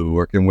Hulu,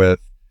 working with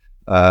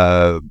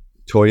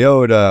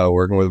Toyota,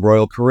 working with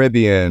Royal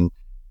Caribbean,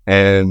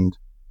 and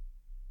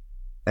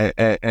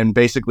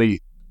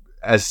basically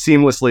as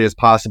seamlessly as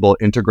possible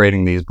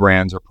integrating these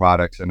brands or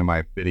products into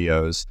my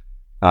videos.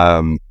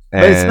 But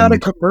it's not a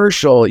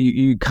commercial.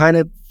 You kind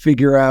of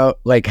figure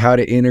out like how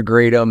to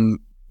integrate them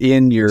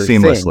in your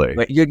seamlessly. Thing.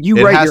 Like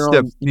you write your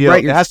own.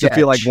 It has to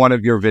feel like one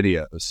of your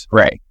videos.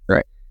 Right.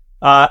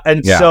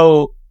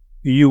 So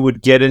you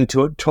would get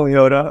into a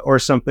Toyota or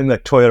something,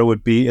 that Toyota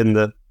would be in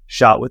the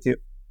shot with you?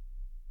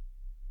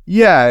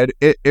 Yeah,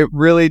 it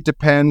really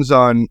depends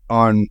on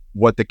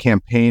what the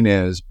campaign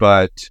is,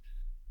 but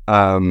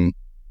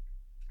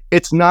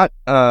it's not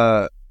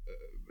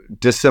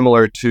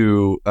dissimilar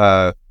to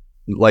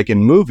like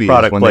in movies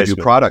product when placement.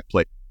 They do product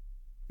placement.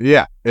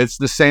 Yeah, it's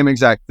the same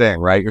exact thing,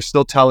 right? You're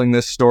still telling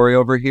this story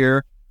over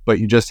here, but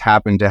you just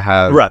happen to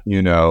have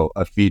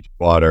a feature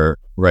water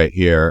right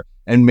here.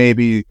 And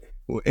maybe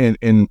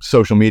in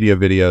social media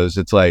videos,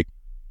 it's like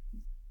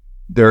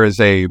there is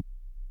a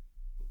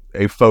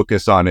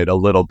focus on it a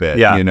little bit,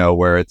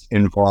 where it's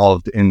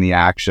involved in the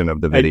action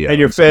of the video. And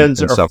your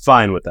fans are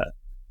fine with that.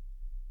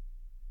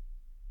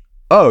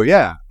 Oh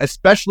yeah,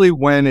 especially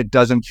when it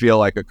doesn't feel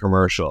like a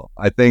commercial.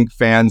 I think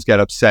fans get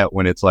upset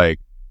when it's like,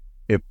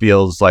 it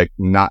feels like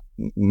not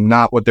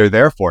what they're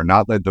there for,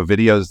 not like the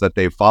videos that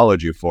they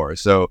followed you for.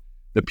 So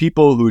the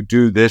people who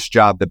do this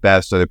job the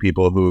best are the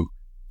people who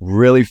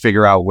really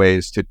figure out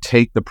ways to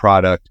take the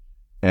product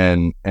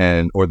and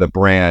or the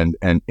brand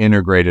and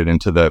integrate it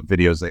into the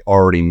videos they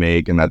already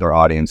make and that their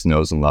audience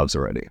knows and loves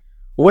already.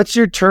 What's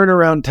your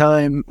turnaround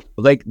time?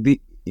 Like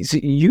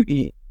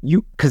you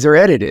because they're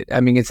edited.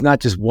 I mean, it's not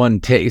just one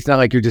take. It's not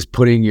like you're just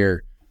putting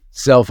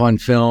yourself on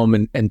film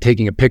and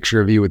taking a picture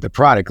of you with the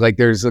product. Like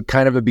there's a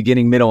kind of a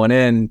beginning, middle, and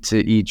end to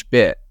each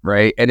bit,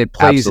 right? And it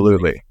plays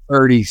absolutely in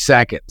 30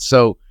 seconds.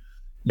 So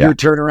your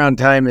turnaround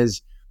time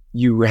is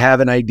you have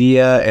an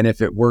idea, and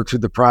if it works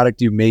with the product,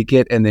 you make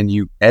it, and then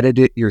you edit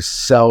it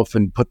yourself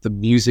and put the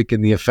music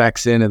and the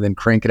effects in, and then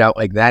crank it out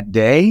like that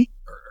day?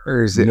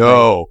 Or is it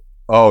no?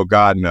 Oh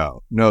God,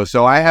 no.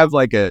 So I have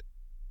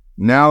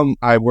now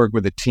I work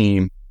with a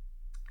team.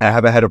 I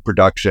have a head of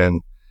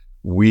production.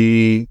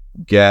 We'll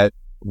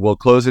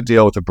close a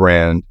deal with a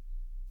brand.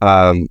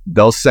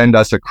 They'll send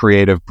us a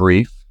creative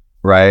brief,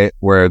 right?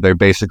 Where they're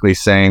basically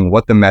saying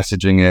what the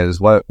messaging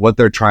is, what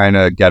they're trying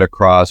to get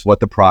across, what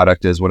the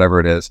product is, whatever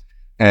it is,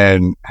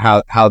 and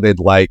how they'd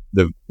like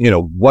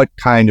what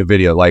kind of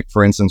video. Like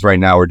for instance, right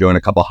now we're doing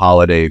a couple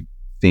holiday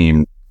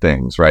themed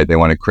things, right? They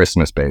wanted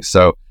Christmas based.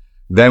 So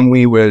then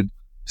we would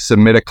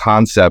submit a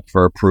concept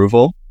for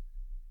approval,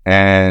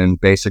 and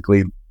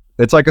basically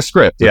it's like a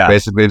script. It's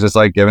basically just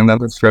like giving them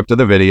the script of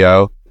the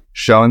video,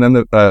 showing them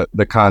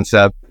the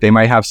concept. They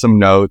might have some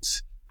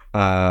notes,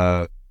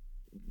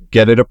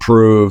 get it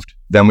approved.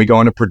 Then we go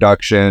into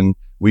production,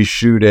 we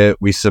shoot it,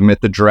 we submit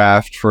the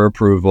draft for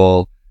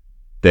approval.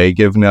 They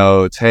give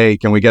notes. Hey,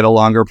 can we get a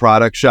longer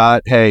product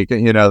shot? Hey,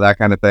 that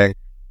kind of thing.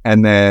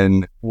 And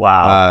then,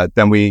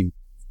 then we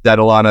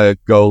settle on a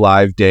go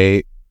live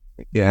date,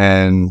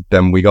 and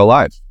then we go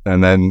live.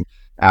 And then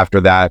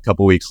after that, a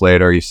couple weeks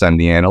later, you send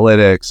the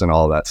analytics and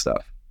all of that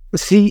stuff.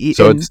 See,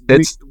 so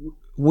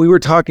we were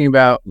talking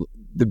about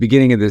the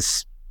beginning of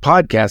this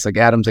podcast. Like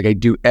Adam's like, I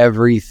do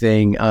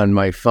everything on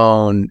my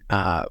phone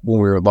when we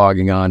were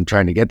logging on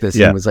trying to get this.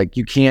 And it was like,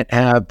 you can't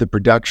have the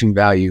production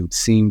value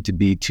seem to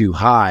be too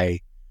high,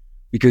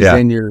 because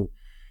then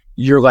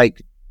you're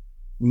like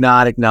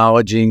not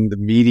acknowledging the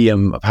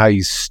medium of how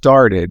you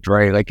started,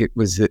 right? Like it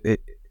was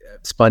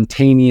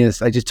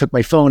spontaneous. I just took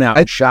my phone out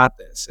and shot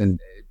this, and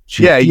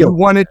you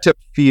want it to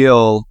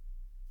feel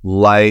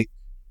like,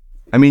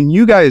 I mean,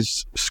 you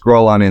guys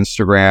scroll on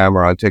Instagram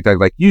or on TikTok,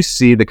 like you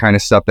see the kind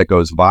of stuff that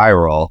goes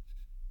viral.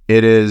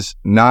 It is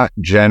not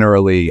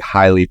generally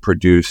highly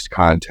produced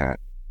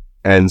content.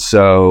 And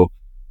so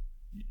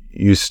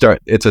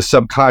it's a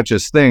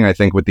subconscious thing, I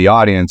think, with the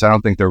audience. I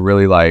don't think they're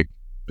really like,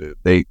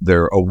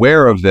 they're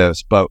aware of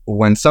this, but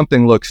when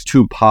something looks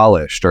too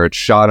polished or it's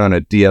shot on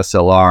a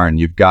DSLR and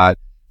you've got,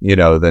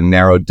 the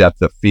narrow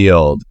depth of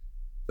field,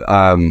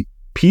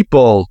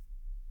 people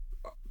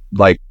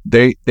like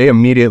they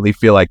immediately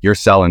feel like you're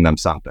selling them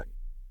something,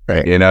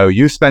 right?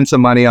 You spend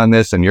some money on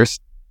this and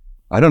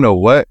I don't know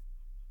what.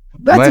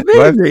 That's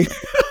amazing.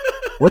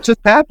 What just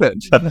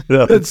happened?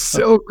 That's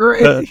so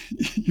great.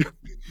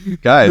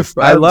 Guys,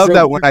 I love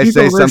that when I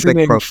say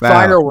something profound.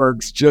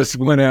 Fireworks just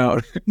went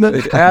out.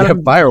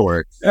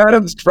 Fireworks.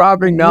 Adam's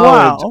dropping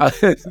knowledge. Wow.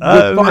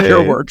 The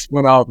fireworks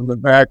went off in the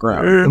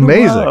background.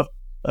 Amazing. Wow.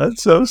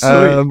 That's so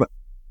sweet.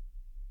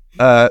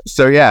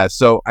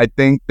 So I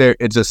think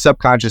it's a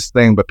subconscious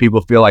thing, but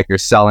people feel like you're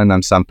selling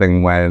them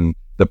something when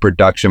the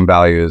production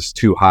value is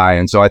too high.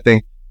 And so I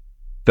think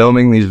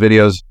filming these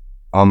videos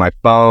on my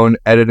phone,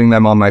 editing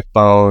them on my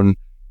phone,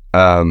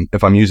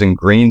 if I'm using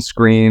green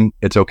screen,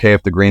 it's okay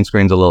if the green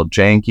screen's a little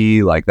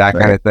janky, like that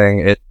kind of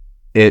thing.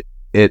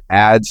 It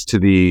adds to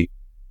the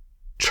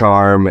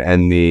charm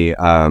and the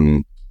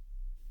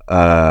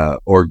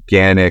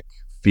organic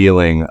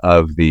feeling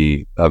of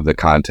the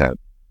content.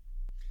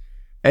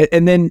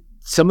 And then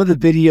some of the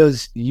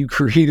videos you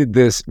created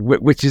this,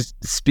 which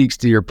speaks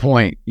to your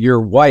point, your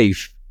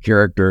wife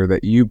character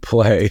that you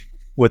play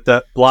with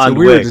the blonde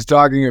wig. We were just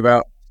talking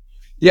about,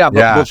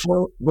 but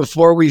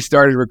before we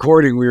started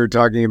recording, we were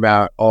talking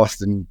about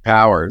Austin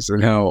Powers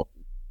and how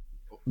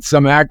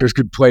some actors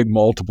could play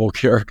multiple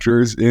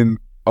characters in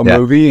a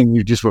movie, and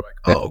you just were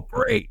like, oh,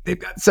 great, they've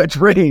got such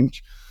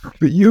range.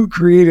 But you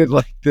created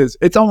like this,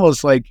 it's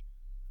almost like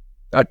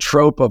a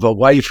trope of a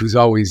wife who's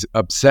always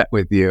upset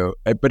with you,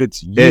 but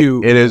it's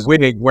you. It is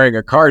winning wearing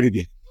a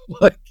cardigan.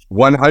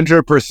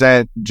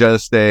 100%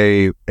 just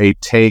a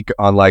take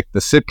on like the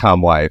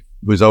sitcom wife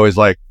who's always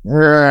like,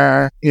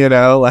 but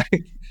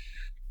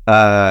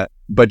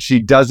she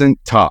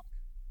doesn't talk.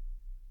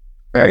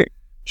 Right.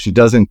 She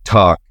doesn't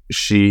talk.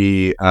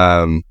 She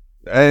and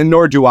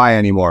nor do I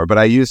anymore. But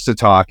I used to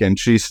talk, and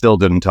she still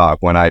didn't talk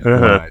when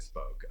I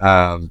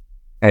spoke.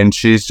 And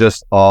she's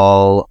just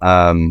all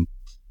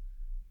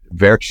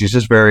she's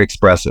just very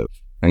expressive,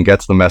 and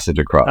gets the message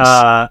across.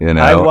 I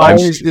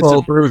watched, it's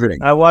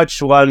improving. I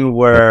watched one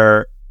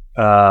where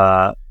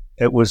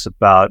it was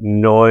about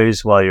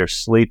noise while you're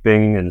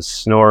sleeping and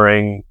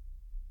snoring.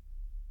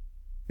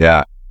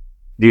 Yeah.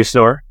 Do you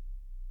snore?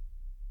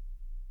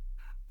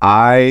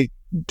 I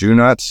do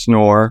not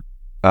snore,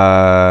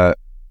 but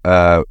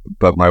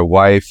my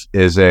wife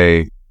is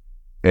a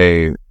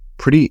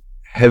pretty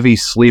heavy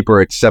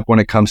sleeper, except when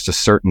it comes to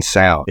certain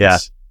sounds. Yeah.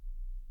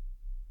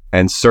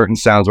 And certain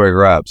sounds wake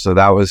her up. So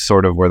that was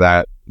sort of where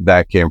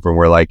that came from,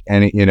 where like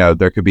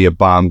there could be a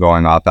bomb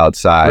going off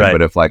outside, Right.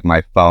 but if like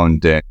my phone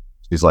didn't,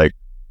 she's like,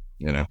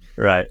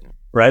 Right.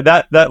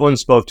 That one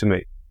spoke to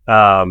me.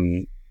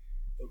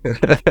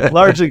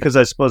 Largely because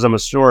I suppose I'm a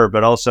snorer,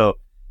 but also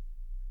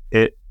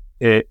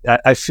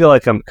I feel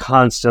like I'm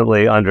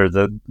constantly under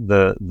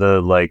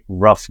the like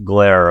rough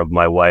glare of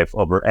my wife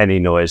over any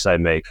noise I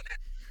make.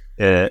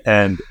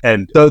 And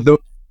so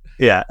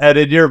and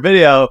in your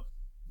video,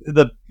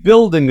 the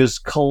building is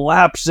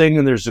collapsing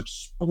and there's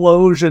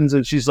explosions,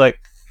 and she's like,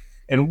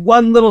 and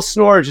one little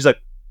snore, and she's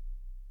like,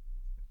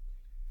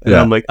 and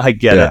I'm like, I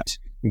get it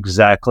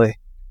exactly.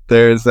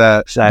 There's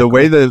that. The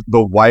way the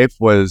wife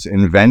was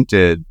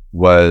invented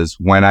was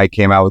when I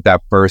came out with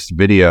that first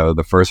video,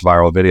 the first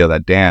viral video,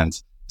 that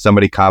dance.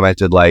 Somebody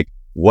commented like,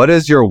 "What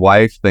does your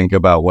wife think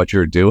about what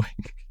you're doing?"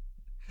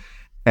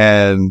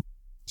 And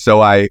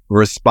so I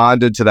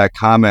responded to that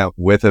comment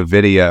with a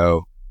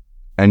video,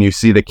 and you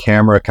see the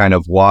camera kind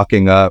of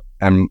walking up,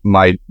 and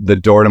the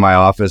door to my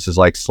office is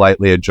like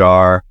slightly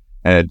ajar,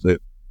 and the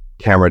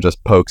camera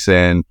just pokes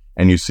in,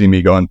 and you see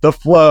me going, "The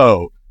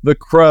flow, the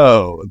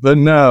crow, the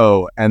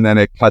no," and then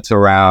it cuts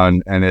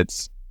around, and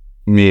it's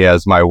me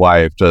as my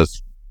wife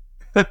just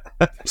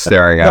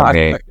staring at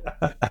me,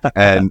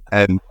 and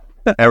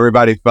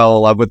everybody fell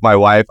in love with my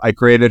wife. I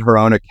created her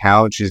own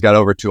account. She's got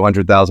over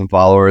 200,000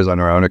 followers on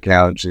her own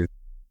account.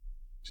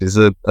 She's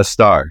a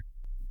star.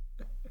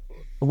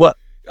 What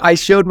I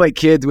showed my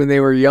kids when they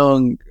were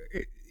young,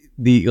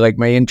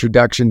 my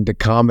introduction to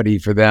comedy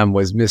for them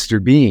was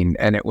Mr. Bean,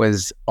 and it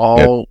was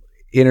all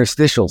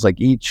interstitials. Like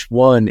each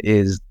one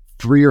is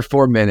 3 or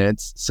 4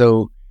 minutes.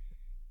 So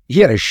he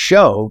had a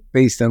show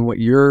based on what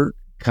you're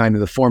kind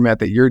of the format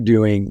that you're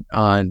doing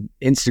on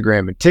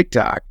Instagram and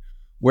TikTok,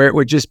 where it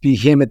would just be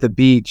him at the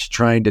beach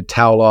trying to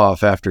towel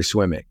off after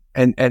swimming.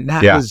 And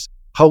that was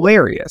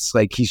hilarious.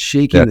 Like he's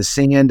shaking the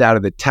sand out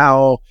of the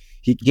towel.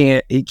 He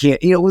can't,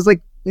 it was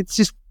like,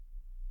 it's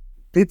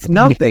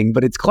nothing,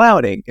 but it's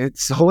clouding.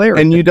 It's hilarious.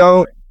 And you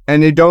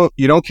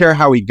don't care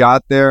how he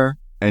got there,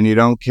 and you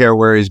don't care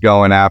where he's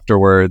going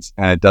afterwards,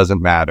 and it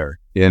doesn't matter,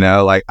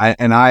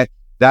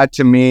 that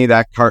to me,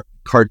 that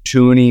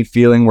cartoony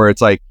feeling where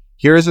it's like,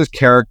 here's this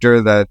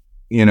character that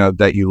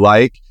you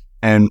like,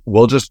 and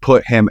we'll just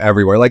put him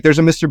everywhere. Like there's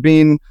a Mr.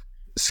 Bean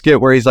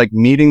skit where he's like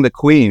meeting the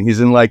queen. He's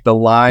in like the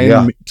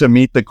line to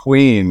meet the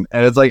queen,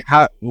 and it's like,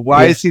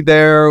 why is he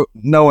there?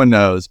 No one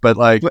knows, but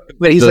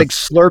he's like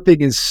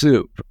slurping his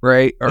soup,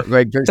 right? Or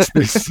like there's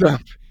this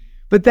stuff.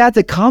 But that's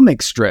a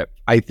comic strip,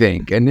 I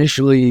think.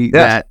 Initially,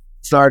 that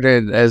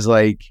started as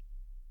like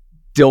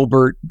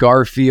Dilbert,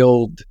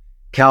 Garfield,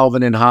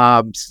 Calvin and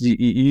Hobbes.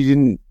 You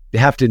didn't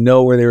have to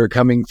know where they were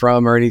coming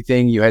from or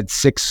anything. You had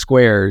 6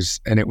 squares,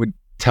 and it would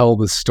tell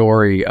the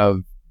story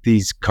of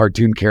these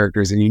cartoon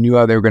characters, and you knew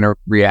how they were going to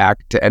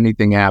react to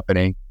anything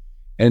happening.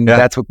 And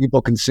that's what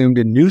people consumed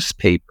in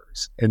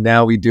newspapers. And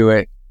now we do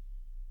it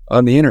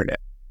on the internet.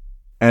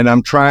 And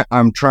I'm trying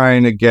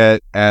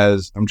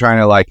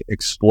to like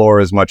explore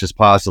as much as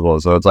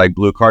possible. So it's like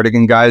Blue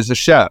Cardigan Guy is a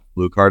chef.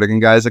 Blue Cardigan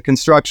Guy is a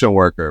construction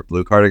worker.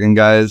 Blue Cardigan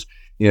Guy is,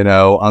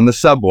 on the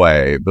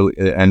subway,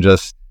 and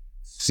just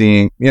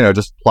seeing,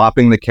 just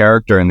plopping the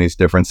character in these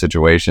different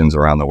situations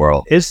around the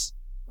world. Is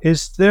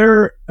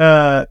there,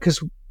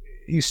 because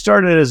you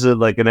started as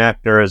an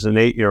actor as an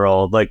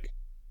 8-year-old, like,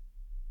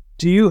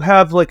 do you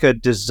have like a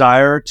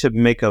desire to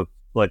make a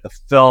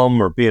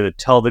film or be in a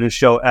television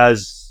show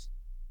as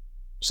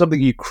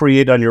something you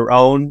create on your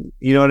own?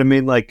 You know what I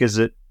mean? Like, is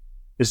that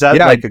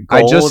like a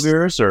goal of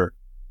yours, or?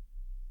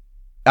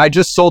 I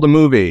just sold a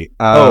movie.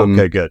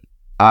 Okay, good.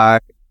 I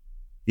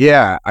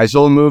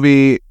sold a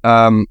movie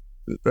about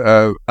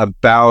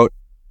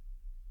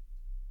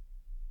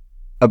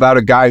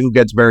a guy who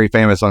gets very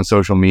famous on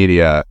social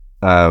media,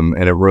 and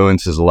it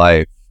ruins his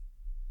life.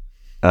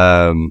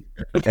 And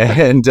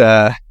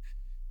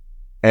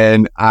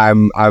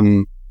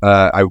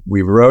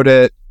we wrote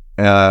it.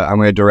 I'm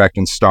going to direct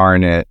and star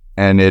in it,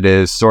 and it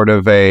is sort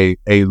of a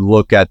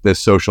look at this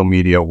social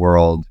media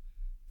world.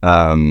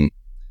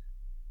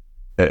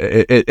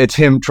 It's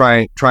him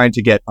trying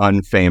to get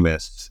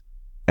unfamous,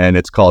 and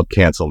it's called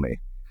Cancel Me.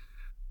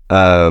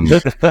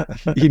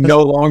 He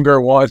no longer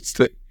wants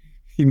to.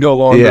 He no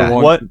longer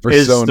wants. What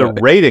is the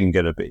rating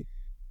going to be?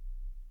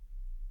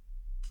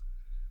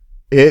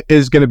 It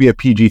is going to be a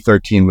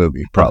PG-13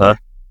 movie, probably.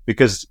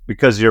 Because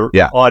your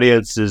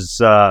audience is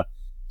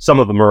some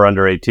of them are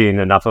under 18,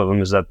 enough of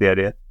them. Is that the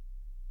idea?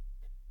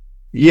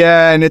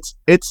 Yeah, and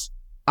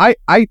I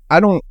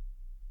don't.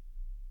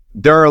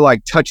 There are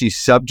like touchy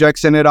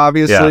subjects in it,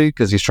 obviously,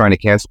 because he's trying to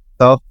cancel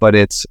myself, but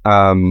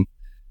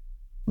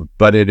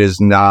it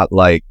is not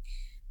like,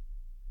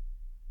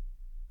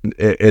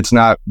 it's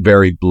not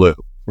very blue.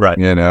 Right.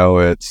 You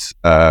know,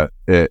 I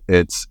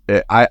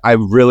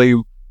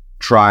really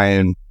try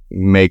and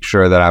make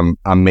sure that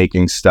I'm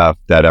making stuff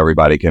that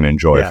everybody can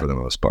enjoy for the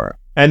most part.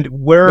 And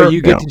where but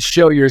you get to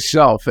show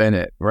yourself in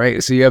it,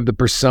 right? So you have the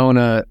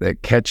persona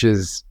that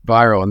catches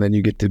viral, and then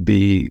you get to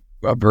be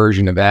a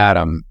version of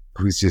Adam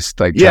who's just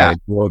like trying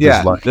to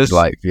live his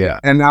life. Yeah.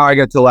 And now I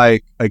get to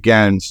like,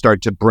 again,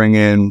 start to bring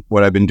in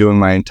what I've been doing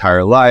my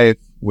entire life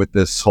with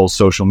this whole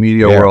social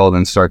media world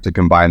and start to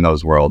combine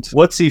those worlds.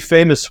 What's he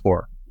famous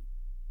for?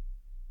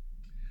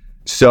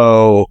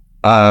 So,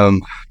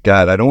 God,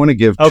 I don't want to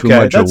give too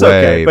much away.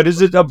 Okay. But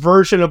is it a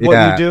version of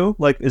what you do?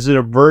 Like, is it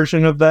a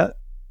version of that?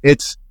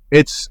 It's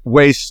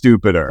way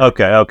stupider.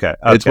 Okay.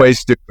 It's way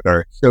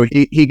stupider. So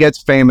he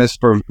gets famous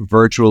for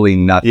virtually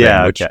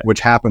nothing, which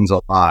happens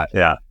a lot.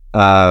 Yeah.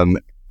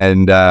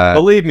 And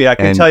believe me, I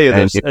can tell you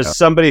this as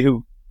somebody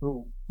who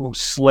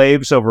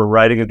slaves over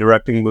writing and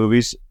directing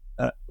movies.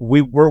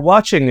 We were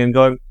watching and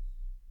going,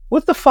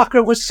 "What the fuck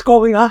was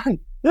going on?"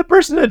 That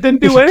person that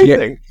didn't do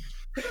anything.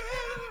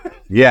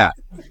 Yeah.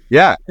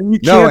 And you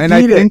can't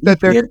I think that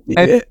they're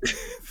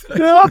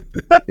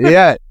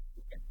yeah.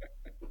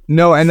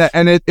 No,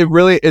 and it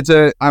really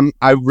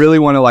I really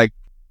want to like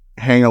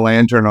hang a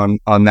lantern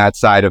on that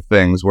side of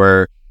things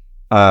where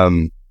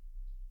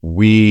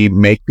we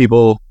make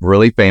people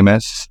really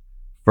famous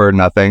for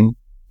nothing,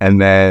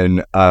 and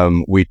then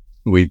we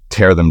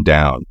tear them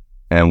down,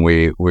 and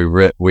we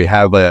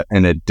have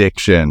an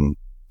addiction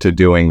to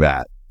doing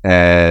that,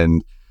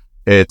 and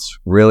it's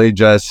really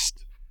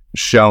just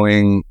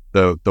showing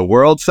the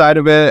world side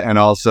of it, and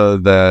also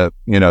the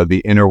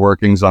inner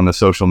workings on the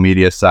social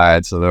media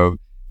side. So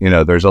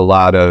there's a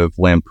lot of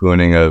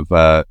lampooning of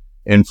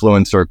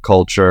influencer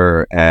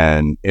culture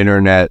and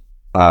internet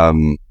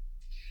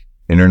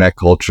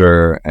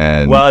culture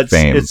and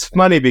fame. It's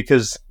funny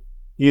because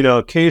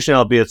occasionally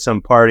I'll be at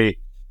some party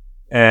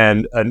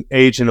and an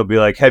agent will be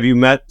like, "Have you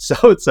met so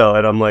and so?"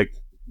 And I'm like,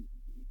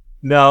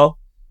 "No."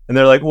 And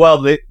they're like,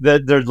 "Well,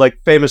 they're like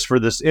famous for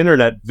this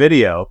internet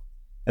video,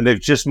 and they've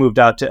just moved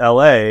out to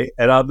LA,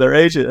 and I'm their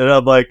agent." And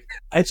I'm like,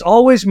 it's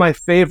always my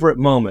favorite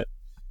moment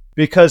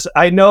because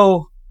I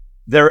know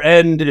their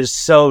end is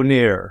so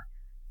near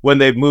when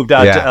they've moved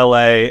out to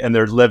LA and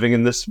they're living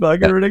in this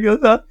fucking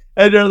ridiculous stuff.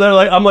 And they're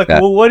like, I'm like,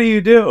 "Well, what do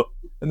you do?"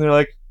 And they're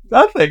like,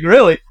 "Nothing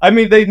really." I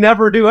mean, they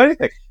never do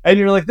anything. And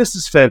you're like, this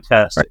is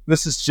fantastic. Right.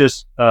 This is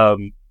just,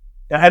 and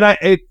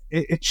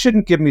it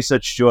shouldn't give me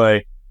such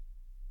joy,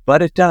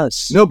 but it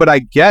does. No, but I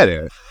get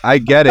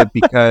it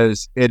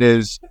because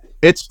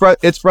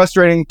it's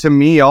frustrating to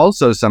me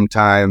also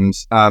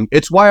sometimes.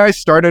 It's why I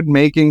started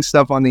making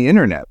stuff on the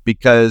internet,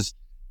 because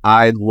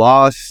I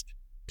lost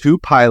 2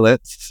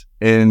 pilots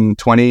in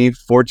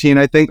 2014,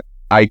 I think.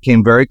 I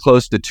came very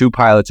close to 2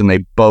 pilots, and they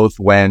both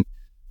went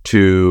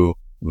to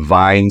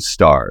Vine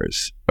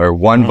stars, or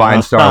one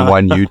Vine star and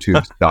one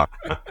YouTube star.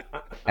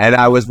 And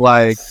I was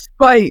like,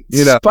 spite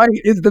is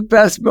the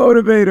best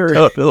motivator.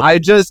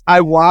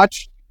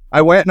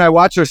 I went and I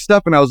watched their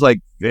stuff, and I was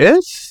like,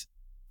 this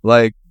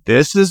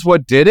is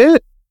what did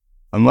it?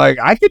 I'm like,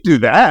 I could do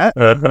that.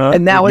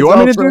 And that was you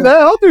want me to do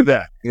that? I'll do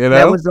that.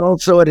 That was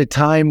also at a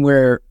time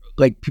where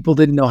like people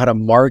didn't know how to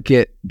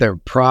market their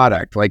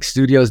product. Like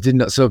studios didn't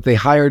know. So if they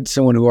hired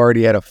someone who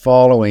already had a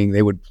following,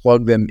 they would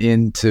plug them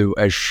into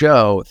a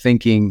show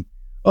thinking,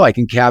 "Oh, I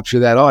can capture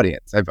that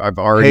audience. I've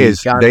already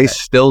got They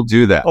still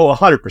do that. Oh,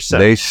 100%.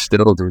 They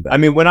still do that. I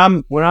mean, when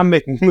I'm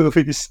making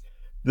movies,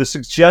 the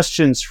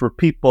suggestions for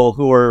people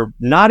who are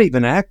not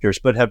even actors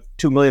but have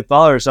 2 million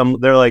followers,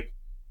 they're like,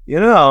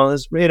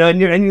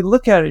 and you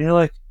look at it and you're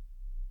like,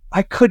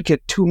 I could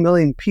get 2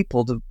 million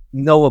people to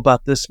know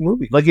about this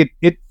movie. Like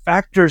it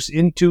factors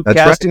into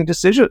casting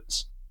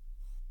decisions.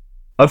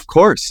 Of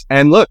course.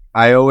 And look,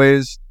 I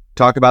always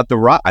talk about The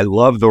Rock. I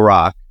love The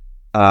Rock.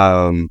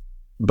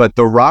 But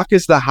The Rock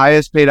is the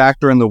highest paid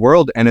actor in the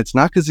world, and it's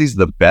not because he's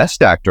the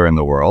best actor in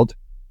the world.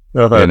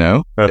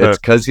 It's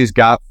because he's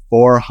got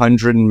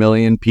 400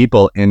 million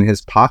people in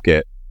his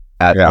pocket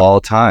at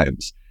all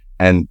times.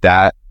 And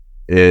that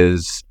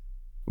is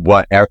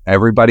what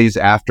everybody's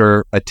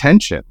after: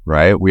 attention,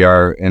 right? We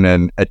are in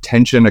an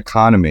attention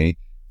economy,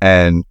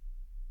 and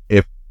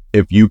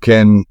if you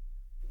can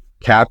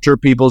capture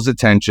people's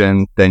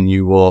attention, then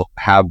you will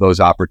have those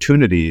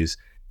opportunities.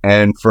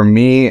 And for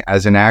me,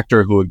 as an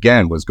actor who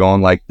again was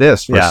going like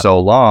this for so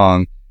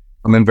long,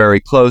 coming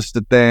very close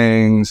to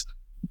things,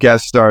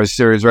 guest stars,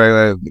 series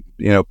regular,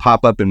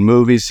 pop up in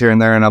movies here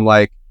and there, and I'm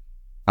like,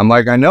 I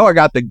know I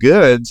got the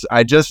goods.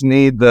 I just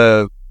need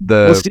the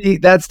that's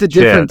the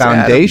difference,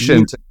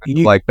 foundation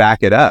to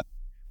back it up.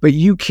 But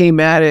you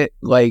came at it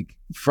like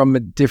from a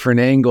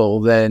different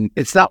angle. Then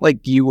it's not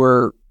like you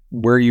were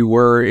where you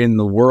were in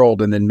the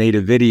world and then made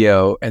a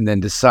video and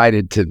then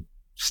decided to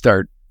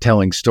start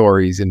telling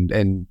stories and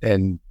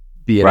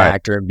be an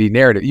actor and be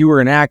narrative. You were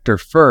an actor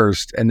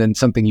first, and then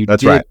something you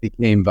did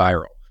became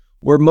viral.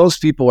 Where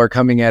most people are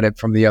coming at it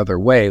from the other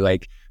way,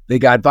 like they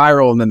got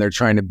viral and then they're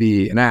trying to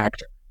be an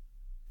actor.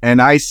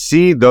 And I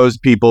see those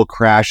people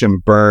crash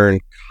and burn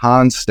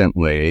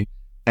constantly.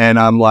 And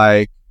I'm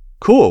like,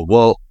 cool,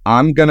 well,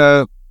 I'm going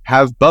to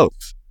have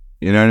both.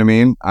 You know what I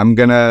mean? I'm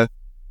going to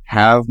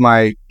have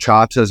my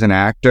chops as an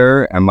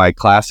actor and my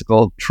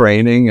classical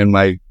training and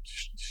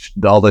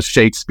all the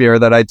Shakespeare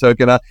that I took,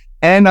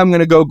 and I'm going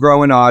to go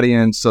grow an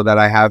audience so that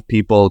I have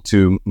people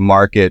to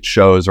market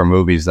shows or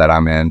movies that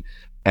I'm in.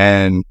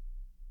 And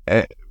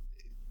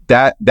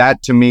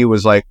that to me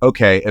was like,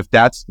 okay, if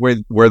that's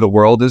where the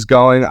world is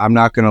going, I'm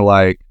not going to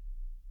like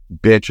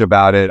bitch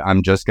about it.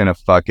 I'm just going to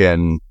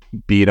fucking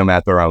beat them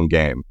at their own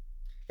game.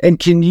 And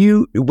can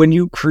you, when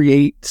you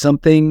create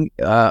something,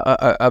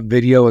 a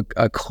video,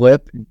 a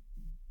clip,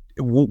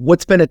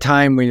 what's been a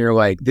time when you're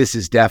like, this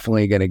is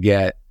definitely going to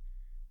get,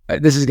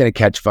 this is going to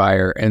catch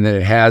fire, and then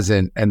it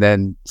hasn't, and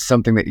then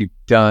something that you've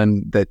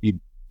done that you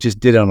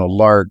just did on a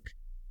lark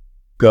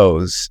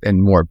goes,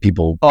 and more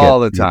people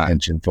all get the time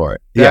attention for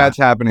it. Yeah, it's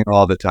happening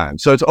all the time.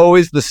 So it's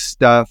always the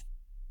stuff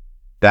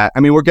that, I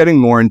mean, we're getting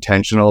more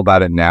intentional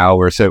about it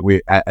now.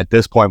 At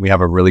this point, we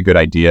have a really good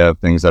idea of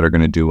things that are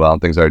going to do well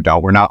and things that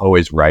don't. We're not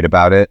always right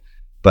about it,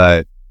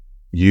 but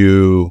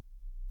you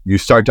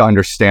start to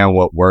understand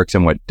what works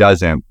and what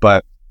doesn't.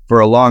 But for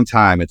a long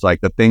time, it's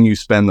like the thing you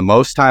spend the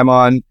most time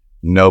on,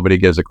 nobody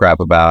gives a crap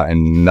about,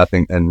 and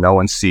no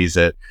one sees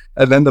it.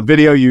 And then the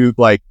video you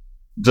like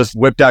just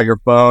whipped out your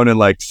phone and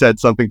like said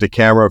something to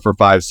camera for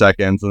 5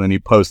 seconds, and then you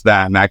post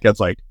that, and that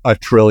gets like 1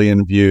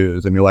 trillion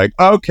views, and you're like,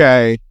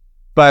 okay.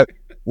 But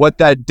what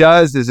that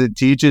does is it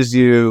teaches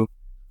you,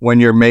 when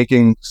you're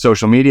making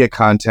social media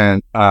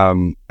content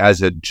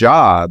as a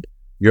job,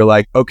 you're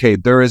like, okay,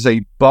 there is a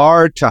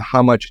bar to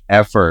how much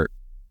effort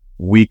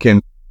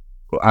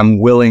I'm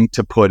willing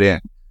to put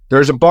in.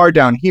 There's a bar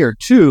down here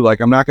too. Like,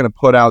 I'm not going to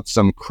put out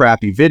some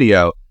crappy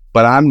video,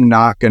 but I'm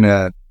not going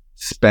to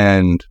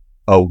spend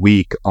a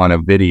week on a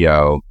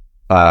video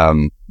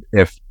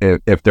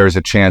if there's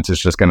a chance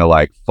it's just going to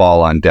like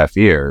fall on deaf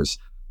ears.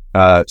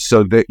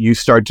 So that you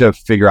start to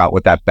figure out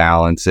what that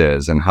balance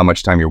is and how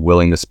much time you're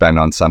willing to spend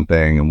on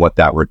something and what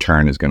that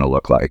return is going to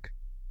look like.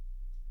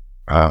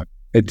 And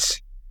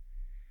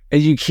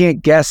you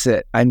can't guess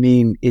it. I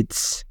mean,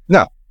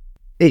 No.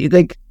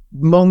 Like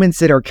moments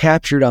that are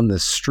captured on the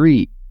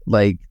street,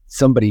 like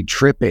somebody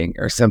tripping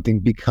or something,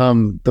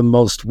 become the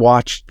most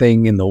watched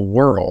thing in the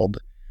world,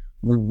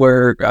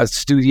 where a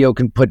studio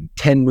can put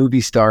 10 movie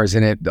stars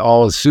in it,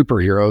 all as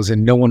superheroes,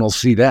 and no one will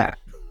see that.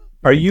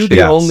 Are you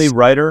the only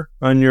writer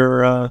on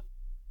your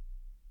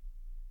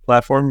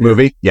platform?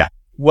 Movie? Yeah.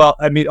 Well,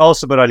 I mean,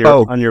 also, but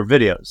on your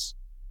videos.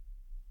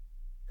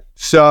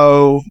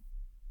 So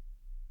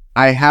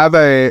I have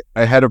a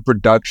head of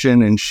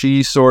production, and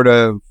she sort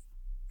of,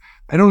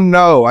 I don't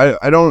know.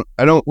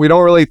 We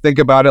don't really think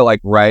about it like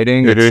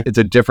writing. Mm-hmm. It's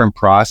a different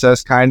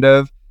process, kind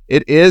of.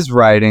 It is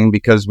writing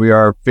because we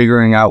are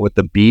figuring out what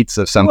the beats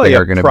of something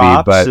are going to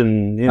be. But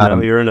and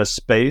you're in a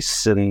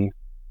space and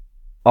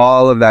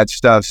all of that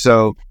stuff.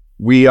 So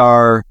we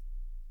are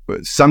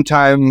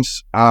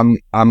sometimes on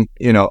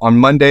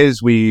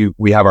Mondays we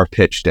have our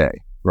pitch day,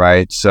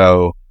 right?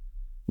 So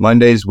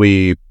Mondays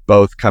we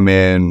both come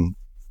in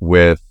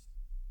with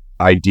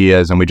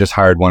ideas, and we just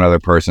hired one other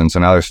person, so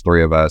now there's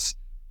 3 of us.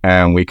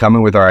 And we come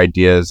in with our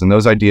ideas, and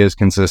those ideas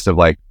consist of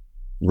like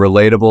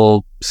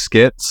relatable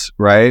skits,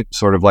 right?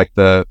 Sort of like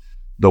the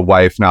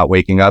wife not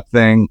waking up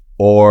thing,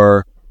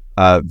 or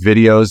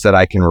videos that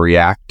I can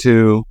react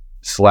to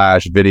 /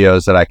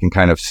 videos that I can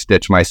kind of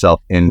stitch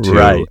myself into,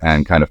 right,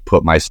 and kind of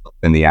put myself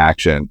in the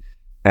action.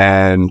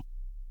 And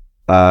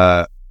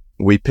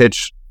we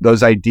pitch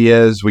those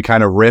ideas, we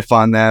kind of riff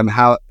on them.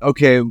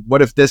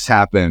 What if this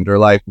happened? Or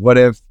like, what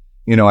if,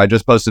 I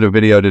just posted a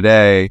video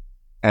today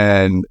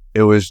and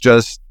it was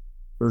just,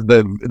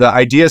 the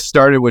idea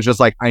started with just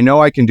like, I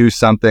know I can do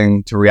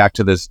something to react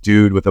to this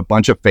dude with a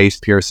bunch of face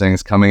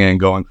piercings coming in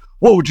going,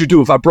 what would you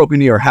do if I broke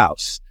into your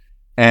house?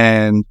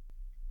 And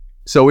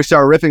so we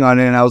started riffing on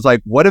it, and I was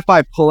like, what if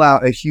I pull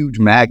out a huge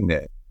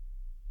magnet,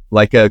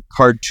 like a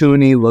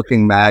cartoony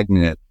looking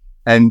magnet,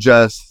 and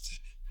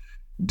just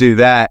do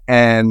that?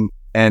 And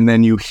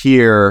then you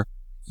hear,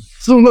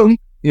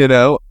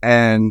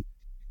 and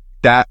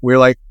that we're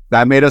like,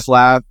 that made us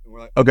laugh. We're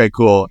like, okay,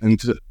 cool. And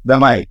then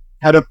my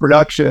head of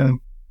production,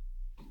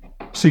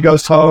 she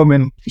goes home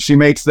and she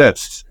makes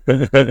this.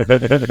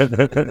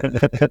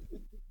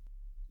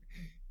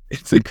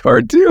 It's a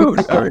cartoon.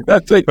 I mean,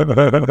 that's like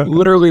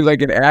literally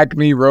like an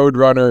Acme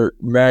Roadrunner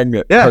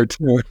magnet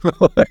cartoon.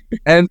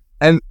 and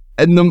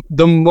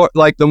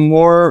the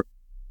more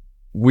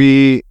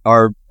we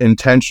are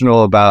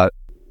intentional about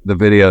the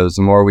videos,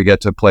 the more we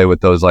get to play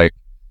with those like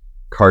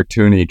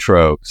cartoony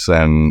tropes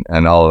and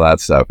all of that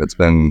stuff. It's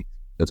been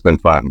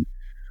fun.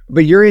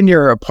 But you're in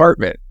your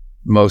apartment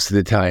most of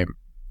the time,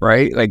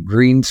 right? Like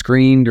green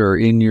screened, or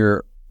in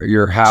your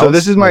house. So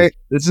this is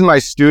my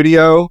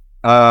studio.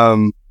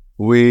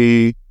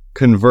 We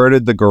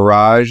converted the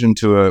garage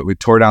we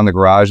tore down the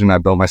garage, and I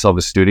built myself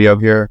a studio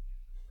here.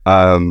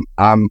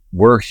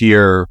 We're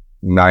here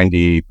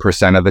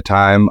 90% of the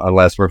time,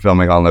 unless we're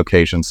filming on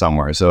location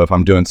somewhere. So if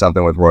I'm doing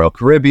something with Royal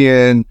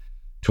Caribbean,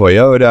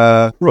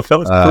 Toyota,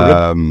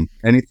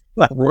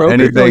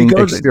 anything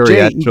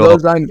experiential.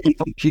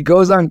 He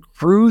goes on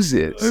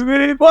cruises. I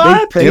mean,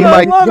 what? In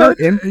I my love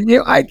it.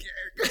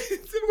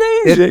 It's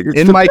amazing.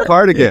 in my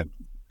cardigan,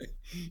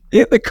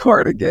 In the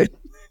cardigan.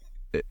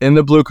 in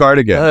the blue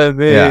cardigan. I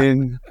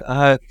mean,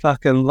 I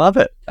fucking love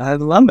it. I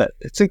love it.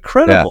 It's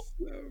incredible.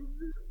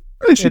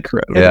 It's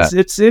incredible.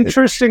 It's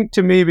interesting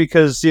to me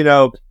because, you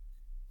know,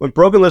 when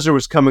Broken Lizard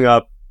was coming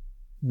up,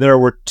 there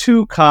were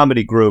two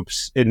comedy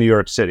groups in New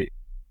York City,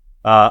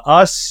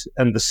 us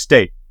and The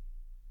State.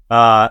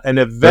 And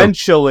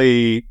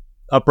eventually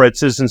Upright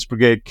Citizens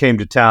Brigade came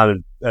to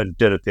town and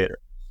did a theater.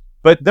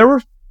 But there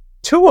were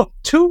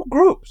two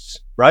groups,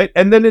 right?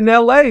 And then in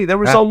LA, there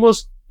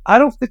was I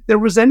don't think there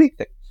was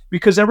anything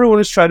because everyone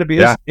was trying to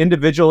be as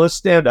individual as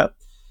stand-up.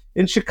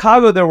 In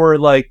Chicago, there were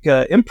like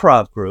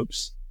improv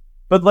groups.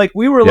 But like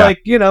we were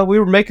like, you know, we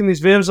were making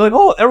these videos like,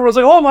 oh, everyone's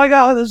like, oh my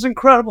God, this is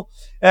incredible.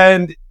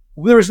 And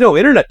there was no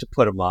internet to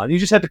put them on. You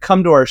just had to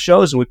come to our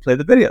shows and we'd play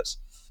the videos.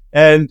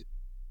 And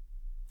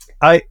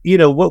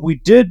what we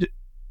did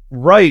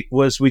right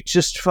was we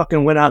just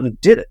fucking went out and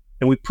did it.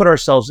 And we put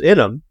ourselves in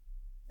them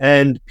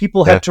and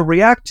people had to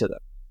react to them.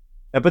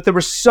 But there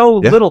was so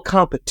little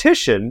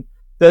competition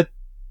that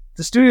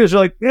the studios are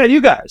like, yeah,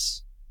 you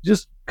guys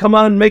just come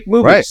on and make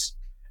movies. Right.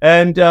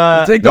 And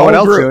no one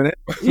else doing it.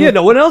 Yeah,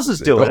 no one else is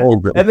doing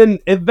it. And then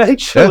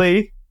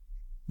eventually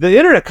the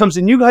internet comes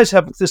and you guys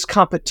have this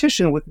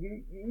competition with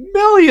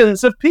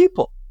millions of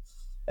people.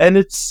 And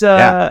it's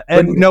but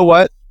you know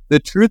what? The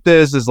truth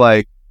is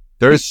like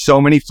there's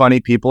so many funny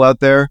people out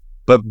there,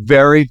 but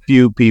very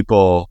few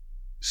people,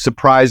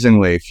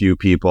 surprisingly few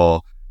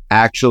people,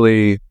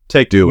 actually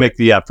make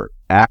the effort.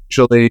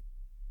 Actually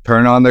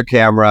turn on their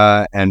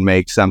camera and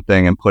make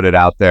something and put it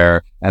out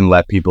there and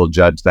let people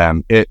judge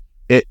them.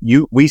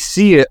 We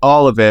see it,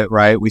 all of it,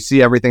 right? We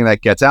see everything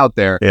that gets out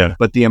there,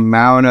 but the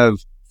amount of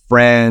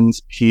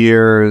friends,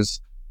 peers,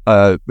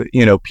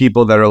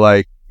 people that are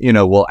like,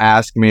 will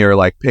ask me or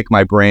like pick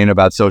my brain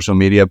about social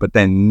media, but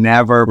then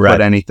never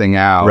put anything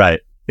out. Right.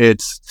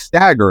 It's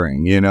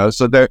staggering,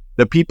 So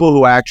the people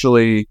who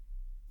actually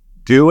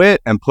do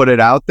it and put it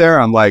out there,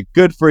 I'm like,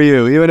 good for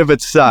you, even if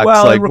it sucks.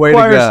 Well, like, it way to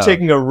go. requires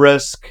taking a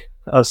risk,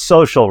 a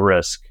social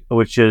risk,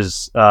 which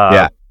is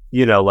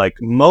like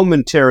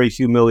momentary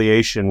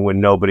humiliation when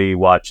nobody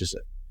watches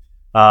it.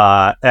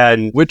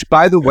 And which,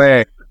 by the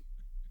way,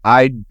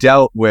 I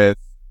dealt with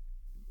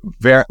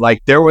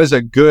there was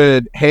a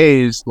good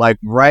haze, like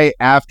right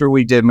after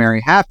we did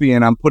Mary Happy,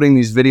 and I'm putting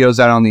these videos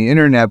out on the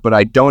internet, but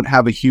I don't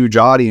have a huge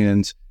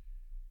audience.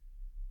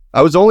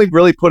 I was only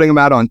really putting them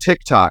out on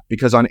TikTok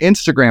because on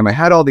Instagram, I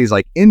had all these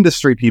like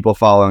industry people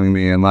following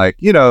me and like,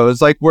 it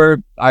was like where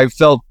I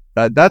felt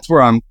that's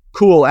where I'm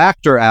cool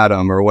actor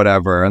Adam or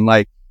whatever. And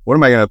like, what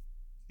am I going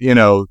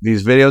to,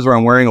 these videos where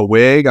I'm wearing a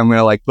wig, I'm going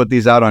to like put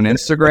these out on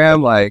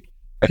Instagram. Like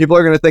people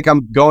are going to think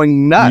I'm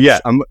going nuts. Yeah.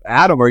 I'm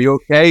Adam, are you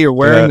okay? You're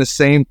wearing the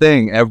same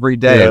thing every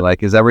day. Yeah.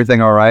 Like, is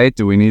everything all right?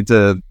 Do we need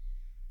to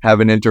have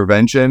an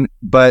intervention?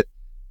 But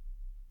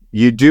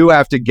you do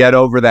have to get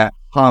over that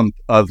hump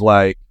of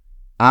like,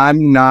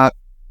 I'm not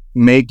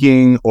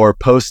making or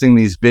posting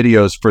these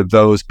videos for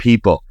those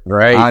people.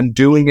 Right. I'm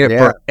doing it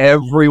for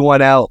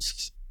everyone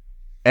else.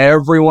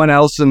 Everyone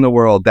else in the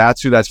world. That's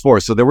who that's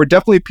for. So there were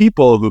definitely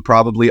people who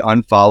probably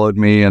unfollowed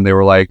me and they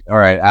were like, all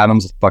right,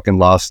 Adam's fucking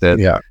lost it.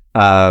 Yeah.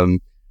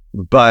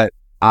 But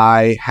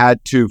I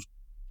had to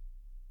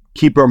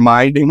keep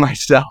reminding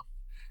myself,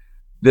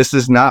 this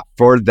is not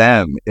for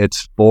them.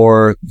 It's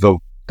for the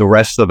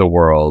rest of the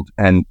world.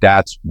 And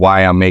that's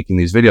why I'm making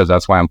these videos.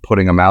 That's why I'm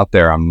putting them out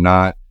there. I'm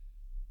not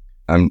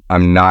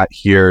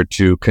here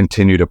to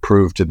continue to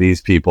prove to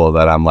these people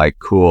that I'm like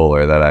cool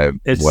or that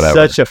it's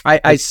whatever.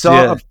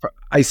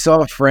 I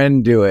saw a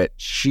friend do it.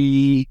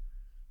 She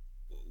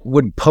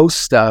would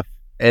post stuff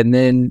and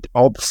then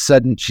all of a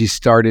sudden she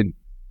started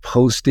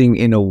posting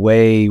in a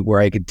way where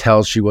I could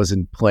tell she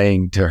wasn't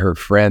playing to her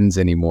friends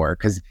anymore.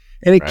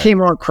 And it came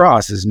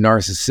across as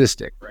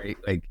narcissistic, right?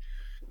 Like,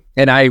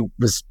 and I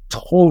was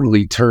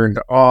totally turned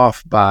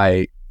off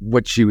by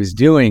what she was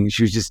doing.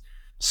 She was just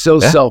so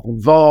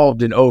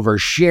self-involved and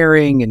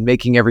oversharing and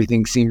making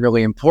everything seem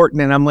really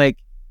important. And I'm like,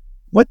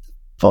 what the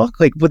fuck?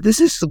 Like, this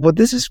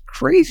is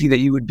crazy that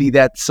you would be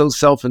that so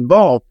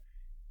self-involved.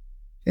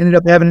 Ended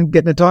up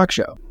getting a talk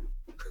show.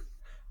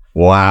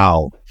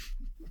 Wow.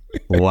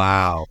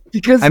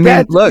 Because at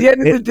the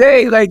end of the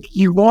day, like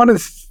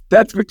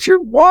that's what you're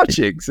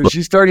watching. So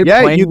she started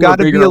playing. You got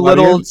to be a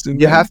little,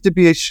 you have to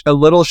be a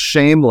little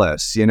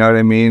shameless. You know what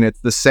I mean? It's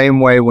the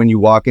same way when you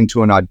walk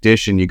into an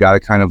audition, you got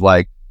to kind of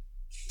like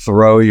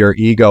throw your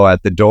ego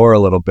at the door a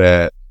little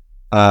bit,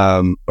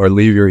 or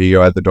leave your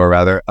ego at the door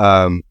rather.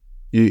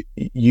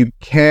 You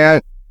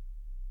can't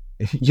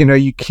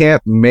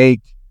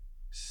make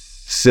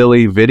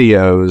silly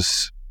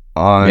videos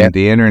on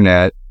the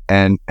internet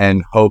and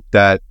hope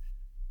that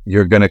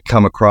you're going to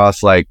come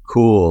across like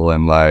cool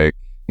and like,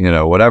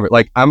 whatever.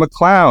 Like, I'm a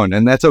clown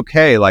and that's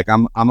okay. Like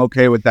I'm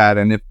okay with that.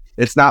 And if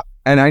it's not,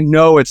 and I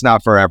know it's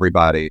not for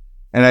everybody.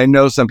 And I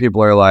know some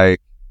people are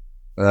like,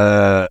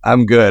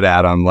 I'm good,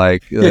 Adam.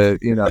 Like,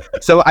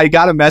 So I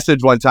got a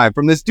message one time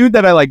from this dude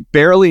that I like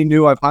barely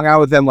knew. I've hung out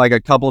with him like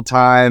a couple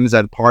times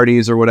at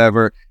parties or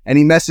whatever. And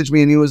he messaged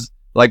me, and he was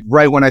like,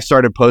 right when I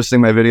started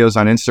posting my videos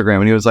on Instagram,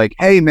 and he was like,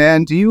 "Hey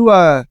man, do you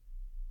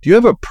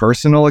have a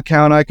personal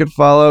account I could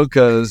follow?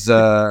 Cause,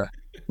 I'm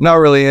not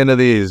really into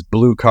these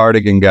blue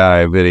cardigan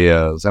guy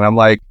videos." And I'm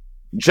like,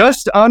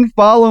 just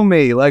unfollow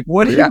me. Like,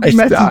 what are you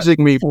messaging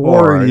me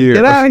for?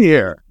 Get out of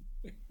here.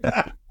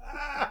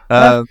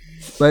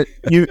 But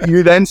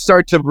you then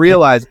start to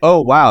realize,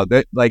 oh wow,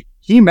 that like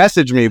he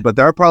messaged me, but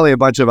there are probably a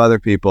bunch of other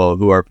people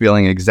who are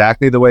feeling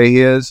exactly the way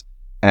he is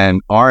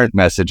and aren't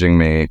messaging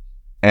me.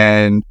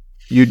 And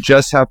you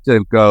just have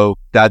to go,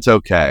 that's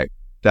okay.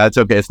 That's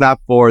okay. It's not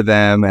for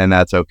them, and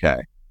that's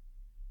okay.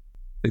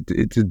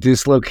 It's a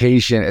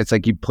dislocation. It's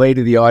like you play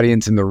to the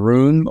audience in the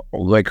room,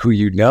 like who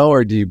you know,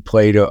 or do you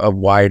play to a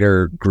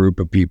wider group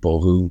of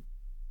people who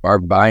are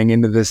buying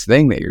into this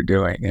thing that you're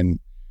doing? And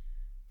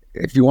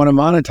if you want to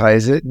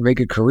monetize it and make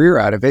a career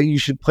out of it, you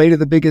should play to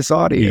the biggest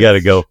audience. You got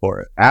to go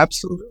for it.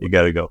 Absolutely. You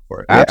got to go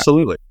for it. Yeah.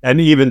 Absolutely.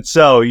 And even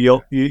so,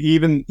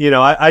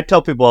 I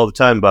tell people all the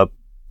time about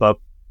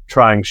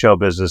trying show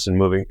business and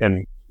moving.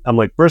 And I'm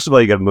like, first of all,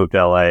 you got to move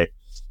to LA.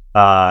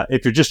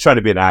 If you're just trying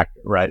to be an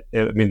actor, right?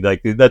 I mean,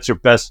 like that's your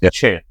best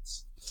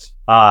chance.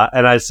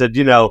 And I said,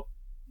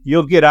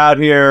 you'll get out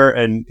here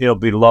and it'll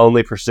be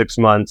lonely for 6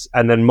 months,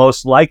 and then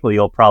most likely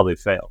you'll probably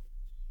fail.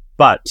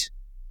 But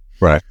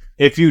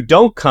if you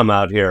don't come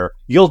out here,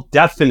 you'll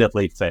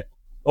definitely fail.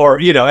 Or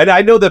and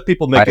I know that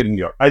people make it in New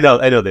York. I know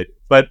they do.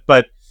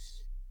 But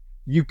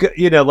you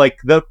like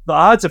the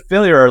odds of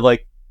failure are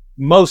like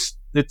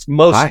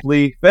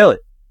mostly failure.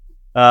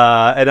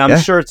 And I'm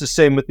sure it's the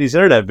same with these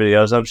internet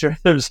videos. I'm sure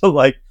there's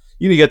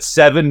you get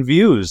 7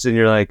 views and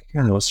you're like,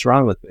 God, what's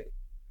wrong with me?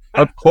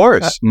 Of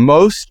course.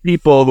 Most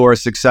people who are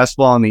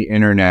successful on the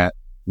internet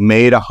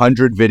made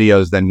 100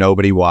 videos that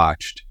nobody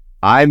watched.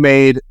 I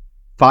made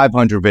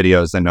 500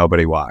 videos that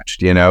nobody watched,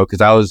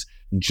 because I was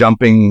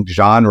jumping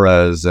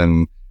genres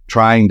and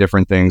trying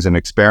different things and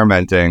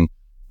experimenting.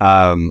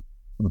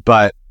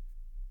 But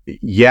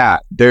yeah,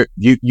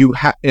 you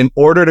in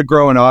order to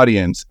grow an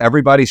audience,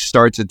 everybody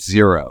starts at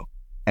 0.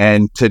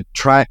 And to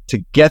try to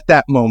get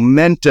that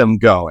momentum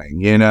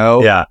going,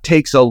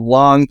 takes a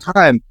long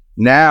time.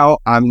 Now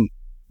I'm,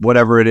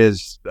 whatever it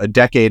is, a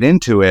decade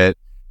into it.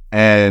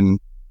 And,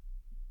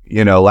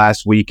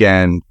 last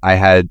weekend I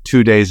had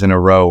 2 days in a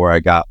row where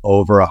I got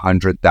over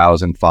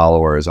 100,000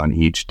 followers on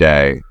each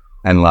day.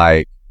 And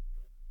like,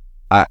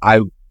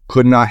 I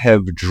could not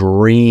have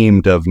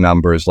dreamed of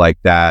numbers like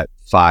that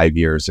 5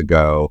 years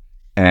ago.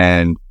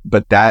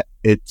 But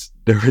it's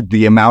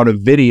the amount of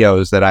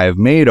videos that I have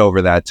made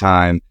over that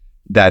time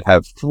that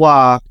have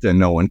flopped and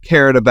no one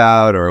cared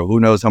about, or who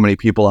knows how many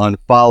people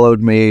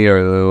unfollowed me, or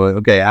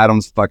okay,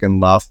 Adam's fucking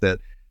lost it.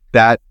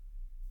 That,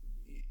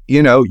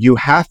 you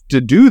have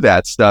to do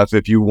that stuff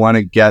if you want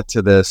to get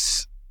to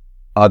this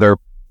other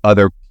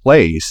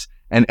place.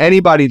 And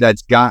anybody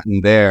that's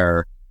gotten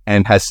there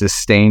and has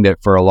sustained it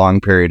for a long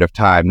period of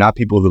time, not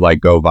people who like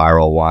go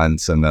viral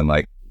once and then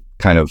like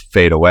kind of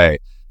fade away,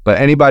 but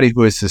anybody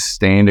who has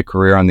sustained a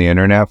career on the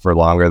internet for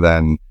longer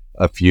than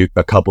a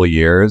couple of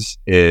years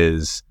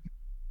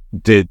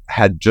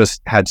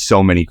had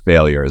so many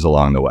failures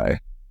along the way.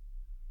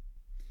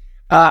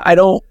 I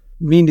don't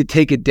mean to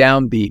take it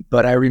downbeat,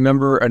 but I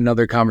remember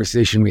another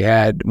conversation we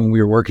had when we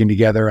were working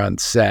together on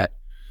set,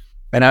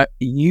 and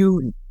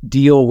you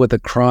deal with a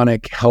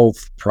chronic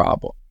health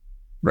problem,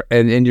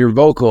 and you're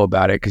vocal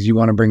about it because you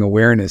want to bring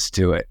awareness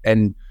to it.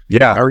 And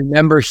I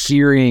remember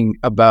hearing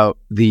about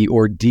the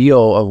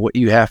ordeal of what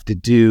you have to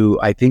do.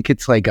 I think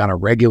it's like on a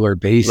regular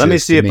basis. Let me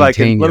see if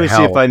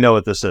I know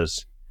what this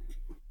is.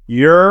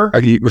 Your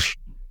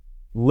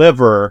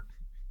liver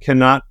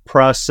cannot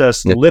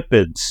process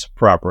lipids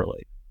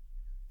properly.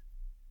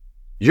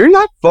 You're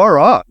not far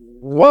off.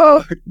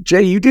 Whoa,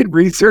 Jay, you did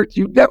research.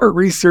 You never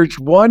researched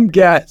one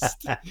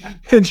guest,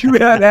 and you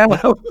had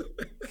Adam.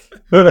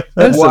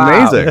 That's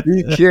amazing.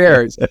 Who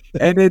cares?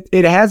 And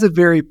it has a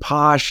very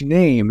posh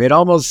name. It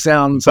almost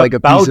sounds like a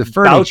piece of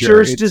furniture.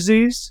 Boucher's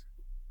disease?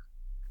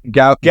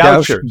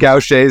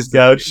 Gaucher's.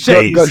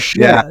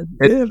 Yeah.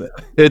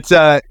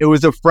 It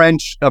was a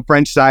French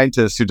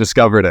scientist who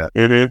discovered it.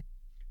 Mm-hmm.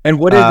 And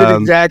what is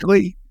it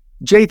exactly?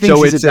 Jay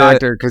thinks he's a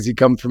doctor because he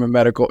comes from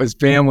his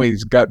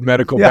family's got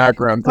medical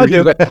background.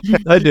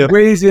 I do.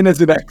 Weighs in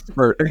as an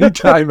expert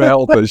anytime a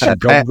health issue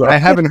comes up. I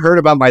haven't heard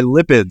about my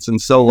lipids in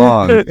so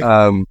long.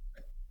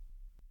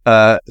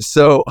 I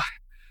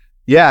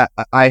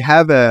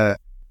have a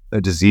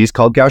disease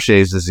called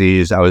Gaucher's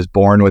disease. I was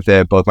born with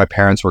it. Both my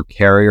parents were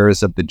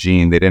carriers of the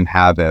gene. They didn't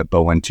have it,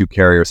 but when 2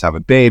 carriers have a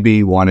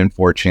baby, 1 in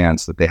 4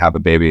 chance that they have a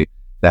baby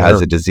that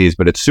has a disease,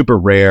 but it's super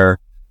rare.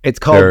 It's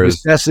called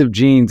recessive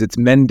genes. It's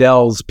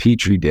Mendel's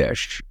petri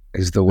dish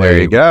is the way.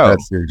 There you go.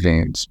 That's your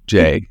genes,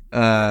 Jay.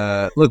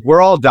 Look,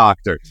 we're all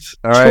doctors.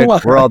 All right.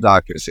 We're all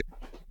doctors here.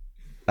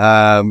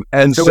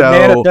 And so it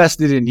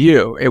manifested in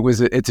you.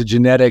 It's a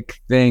genetic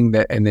thing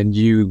and then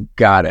you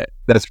got it.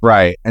 That's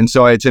right. And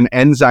so it's an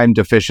enzyme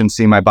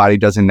deficiency. My body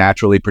doesn't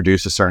naturally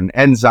produce a certain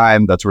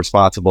enzyme that's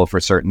responsible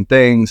for certain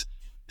things.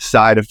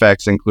 Side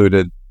effects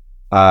included,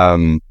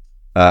 I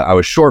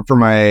was short for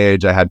my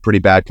age. I had pretty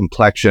bad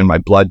complexion. My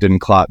blood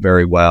didn't clot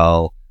very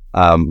well.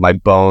 My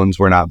bones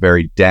were not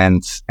very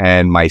dense.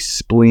 And my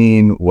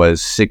spleen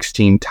was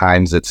 16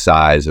 times its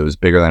size. It was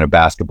bigger than a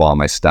basketball in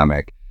my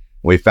stomach.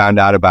 We found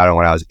out about it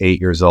when I was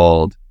 8 years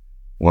old,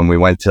 when we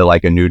went to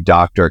like a new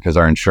doctor because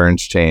our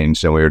insurance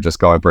changed and we were just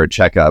going for a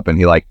checkup, and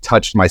he like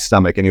touched my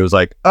stomach and he was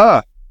like,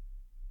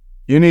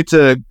 you need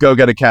to go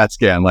get a CAT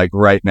scan like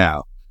right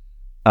now.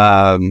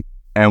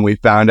 And we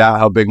found out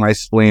how big my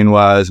spleen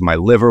was. My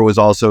liver was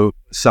also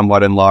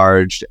somewhat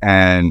enlarged,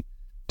 and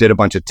did a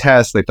bunch of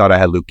tests. They thought I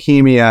had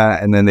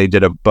leukemia, and then they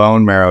did a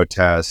bone marrow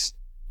test,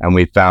 and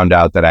we found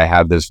out that I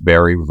have this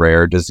very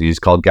rare disease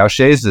called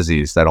Gaucher's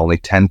disease that only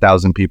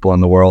 10,000 people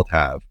in the world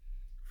have.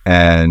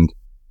 And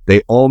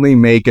they only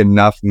make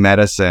enough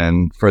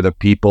medicine for the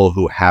people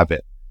who have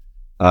it.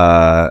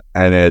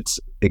 And it's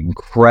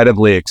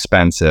incredibly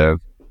expensive.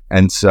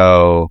 And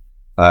so,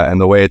 and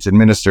the way it's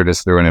administered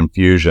is through an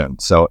infusion.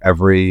 So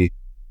it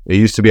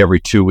used to be every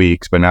 2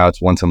 weeks, but now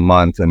it's once a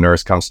month. A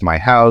nurse comes to my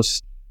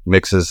house,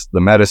 mixes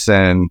the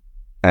medicine,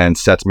 and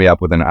sets me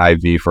up with an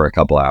IV for a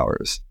couple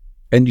hours.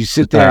 And you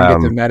sit there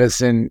and get the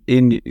medicine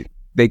in.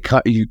 They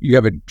cut you. You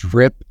have a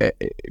drip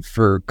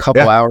for a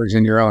couple hours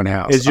in your own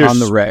house on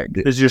the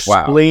reg. Is your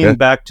spleen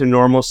back to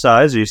normal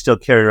size? Or are you still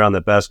carrying around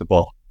the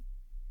basketball?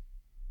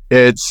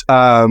 I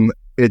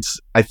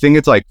think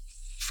it's like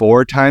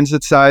 4 times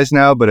its size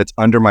now, but it's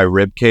under my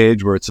rib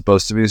cage where it's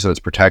supposed to be, so it's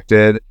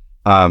protected.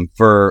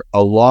 For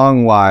a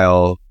long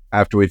while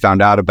after we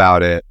found out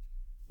about it,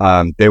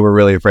 they were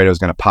really afraid it was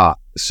going to pop,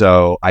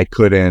 so I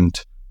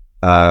couldn't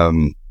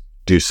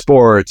do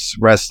sports,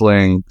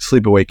 wrestling,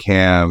 sleepaway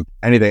camp,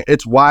 anything.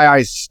 It's why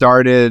I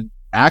started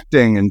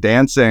acting and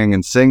dancing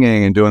and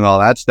singing and doing all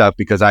that stuff,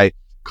 because I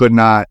could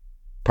not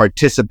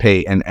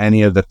participate in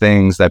any of the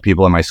things that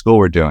people in my school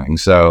were doing.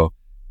 So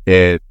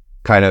it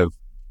kind of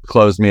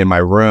closed me in my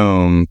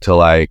room to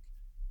like,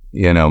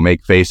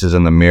 make faces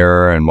in the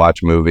mirror and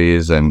watch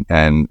movies and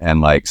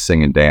like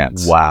sing and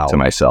dance to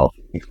myself.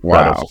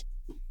 Wow.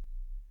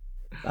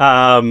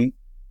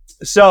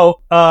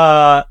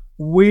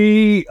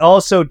 We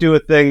also do a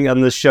thing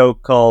on this show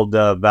called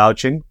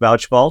Vouch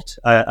Vault.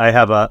 I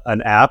have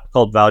an app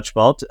called Vouch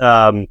Vault,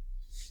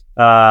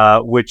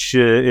 which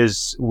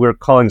is, we're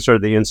calling sort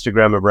of the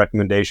Instagram of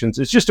recommendations.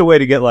 It's just a way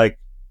to get like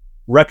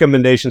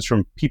recommendations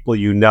from people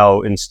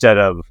instead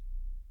of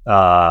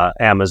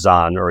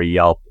Amazon or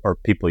Yelp or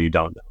people you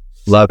don't know.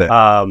 Love it.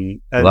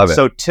 Love it.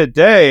 So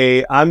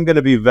today I'm going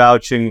to be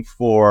vouching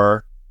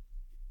for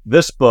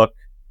this book.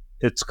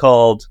 It's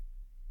called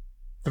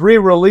 3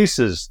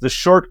 Releases, The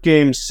Short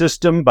Game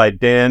System by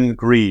Dan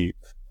Grieve.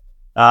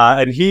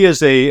 And he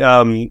is a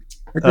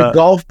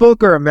golf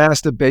book or a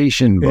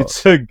masturbation book?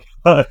 It's a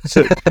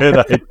good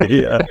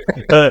idea.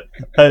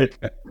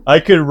 I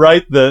could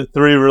write the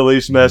 3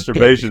 release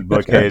masturbation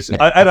book, Hayes.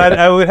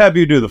 I would have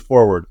you do the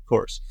foreword, of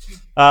course.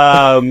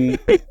 But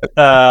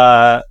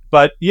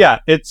yeah,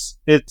 it's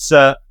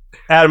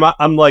Adam,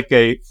 I'm like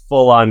a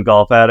full-on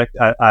golf addict.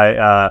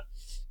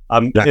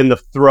 I'm in the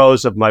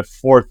throes of my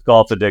 4th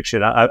golf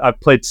addiction. I've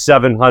played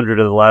 700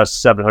 of the last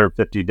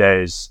 750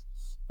 days,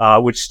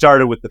 which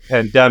started with the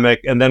pandemic,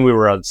 and then we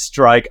were on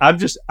strike. I'm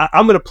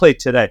going to play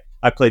today.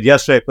 I played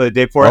yesterday, I played the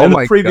day before, and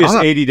the previous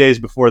 80 days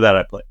before that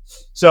I played.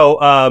 So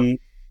I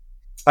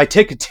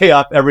take a day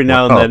off every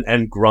now and then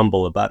and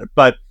grumble about it.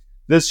 But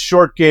this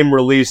short game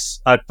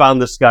release, I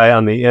found this guy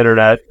on the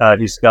internet.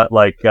 He's got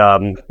like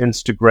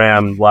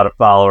Instagram, a lot of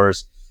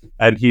followers,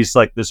 and he's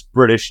like this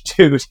British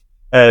dude,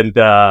 and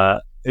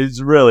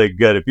it's really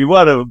good. If you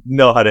want to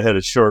know how to hit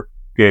a short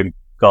game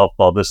golf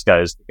ball, this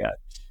guy is the guy.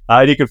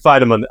 And you can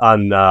find him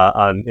on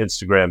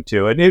Instagram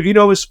too. And it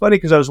was funny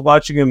because I was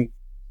watching him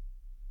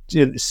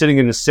sitting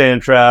in the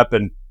sand trap,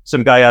 and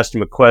some guy asked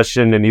him a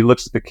question, and he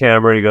looks at the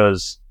camera and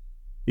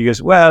he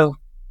goes, well,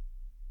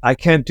 I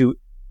can't do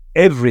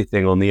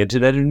everything on the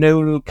internet, and no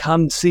one will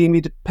come see me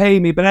to pay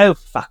me, but oh,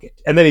 fuck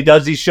it. And then he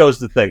shows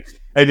the thing,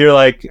 and you're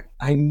like,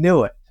 I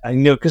knew it.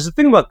 Because the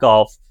thing about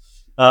golf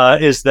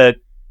is that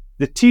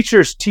the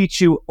teachers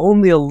teach you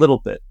only a little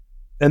bit.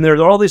 And there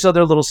are all these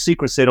other little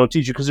secrets they don't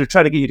teach you because they're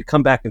trying to get you to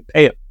come back and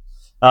pay them.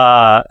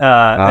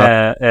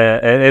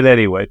 And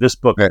anyway, this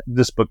book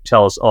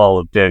tells all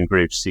of Dan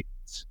Grieve's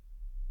secrets.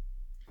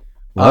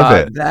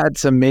 Love it.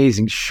 That's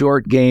amazing.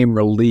 Short game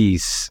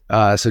release.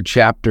 So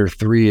chapter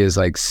 3 is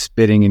like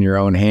spitting in your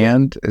own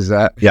hand. Is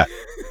that? Yeah.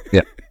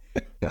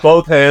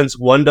 Both hands.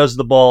 One does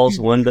the balls.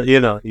 One does, you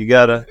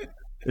gotta.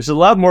 There's a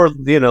lot more,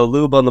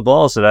 lube on the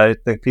balls that I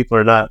think people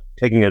are not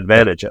taking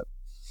advantage of.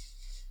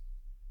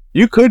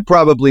 You could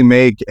probably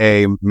make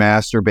a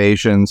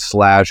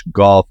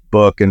masturbation/golf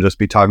book and just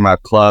be talking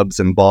about clubs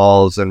and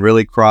balls and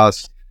really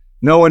cross.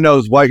 No one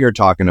knows what you're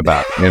talking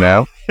about,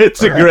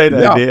 It's a great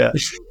idea.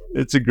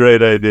 It's a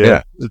great idea.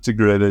 Yeah. It's a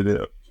great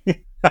idea.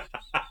 The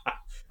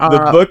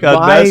book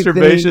on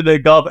masturbation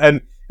and golf.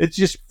 And It's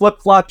just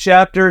flip-flop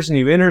chapters and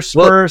you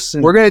intersperse.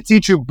 We're going to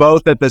teach you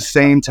both at the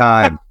same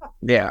time.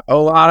 Yeah, a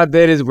lot of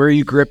it is where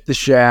you grip the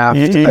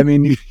shaft. I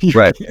mean,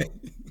 Right.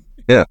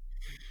 Yeah.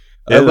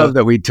 I love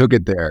that we took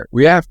it there.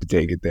 We have to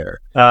take it there.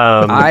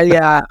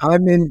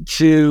 I'm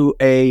into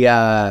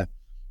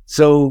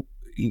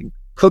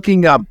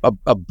cooking up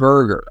a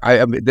burger.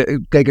 I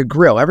mean, like a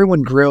grill.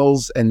 Everyone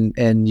grills,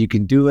 and you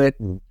can do it,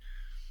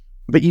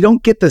 but you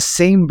don't get the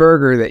same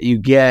burger that you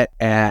get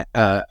at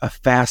a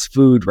fast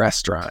food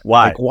restaurant.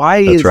 Why? Like, why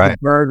is the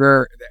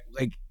burger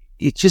like?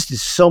 It just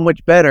is so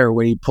much better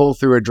when you pull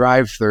through a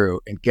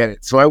drive-through and get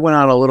it. So I went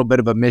on a little bit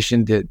of a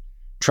mission to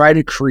try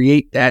to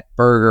create that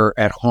burger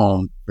at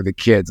home for the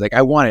kids. Like,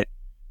 I want it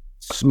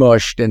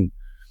smushed. And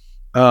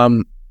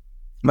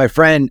my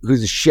friend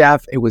who's a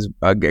chef, it was,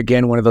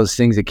 again, one of those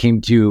things that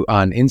came to you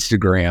on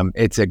Instagram.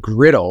 It's a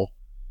griddle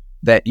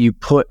that you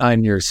put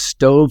on your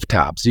stove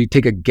top. So you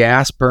take a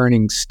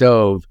gas-burning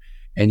stove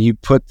and you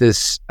put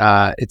this,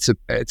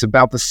 it's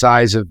about the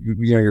size of,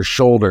 your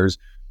shoulders.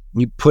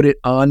 You put it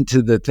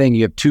onto the thing.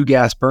 You have 2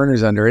 gas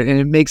burners under it, and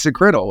it makes a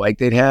griddle like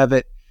they'd have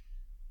at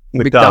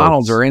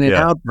McDonald's or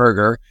In-N-Out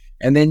Burger.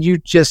 And then you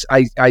just,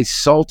 I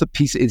salt a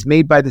piece. It's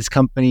made by this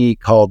company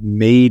called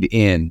Made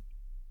In.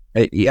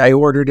 I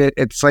ordered it.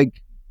 It's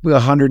like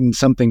 $100 and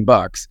something.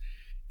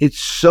 It's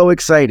so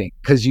exciting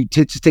because you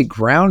just take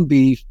ground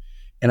beef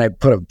and I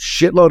put a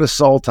shitload of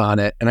salt on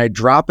it and I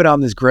drop it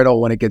on this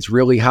griddle when it gets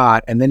really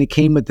hot. And then it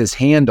came with this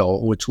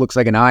handle, which looks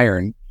like an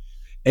iron,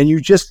 and you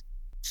just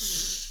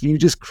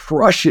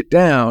crush it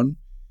down.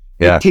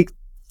 Yeah. It takes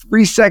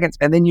 3 seconds,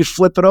 and then you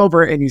flip it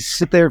over and you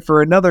sit there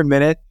for another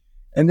minute,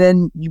 and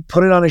then you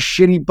put it on a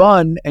shitty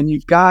bun, and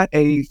you've got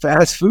a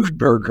fast food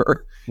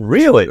burger.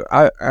 Really?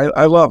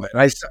 I love it.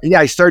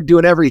 I start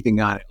doing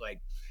everything on it. Like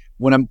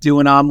when I'm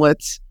doing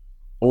omelets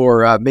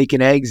or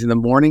making eggs in the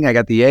morning, I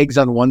got the eggs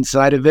on one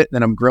side of it, and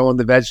then I'm grilling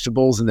the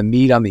vegetables and the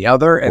meat on the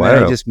other, and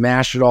then I just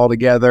mash it all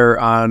together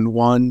on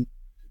one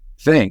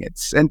thing.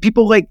 And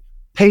people like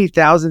pay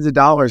thousands of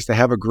dollars to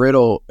have a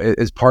griddle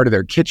as part of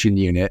their kitchen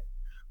unit,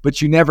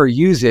 but you never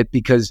use it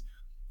because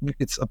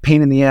it's a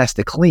pain in the ass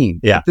to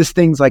clean. Yeah. This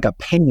thing's like a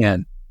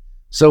pan.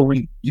 So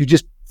you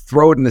just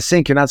throw it in the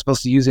sink. You're not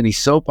supposed to use any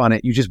soap on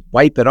it. You just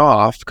wipe it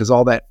off because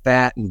all that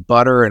fat and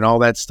butter and all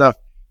that stuff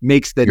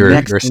makes the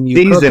next thing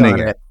you cook on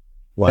it.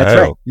 Wow.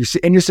 That's right.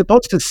 You're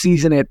supposed to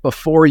season it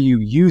before you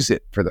use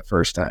it for the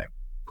first time.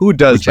 Who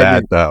does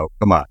that though?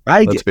 Come on.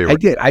 I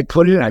did. I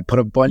put it in. I put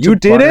a bunch of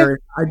butter. You did it?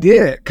 I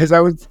did it because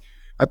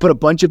I put a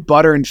bunch of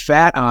butter and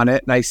fat on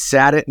it, and I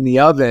sat it in the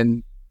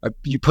oven.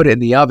 You put it in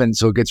the oven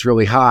so it gets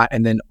really hot,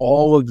 and then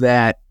all of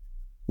that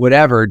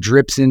whatever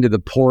drips into the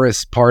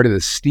porous part of the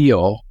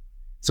steel.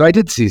 So I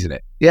did season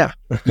it. Yeah,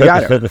 you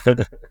got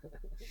it.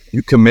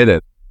 You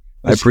committed.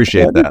 I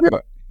appreciate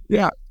that.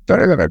 Yeah. All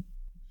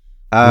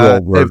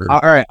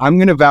right, I'm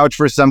going to vouch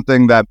for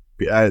something that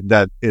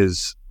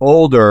is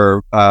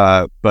older,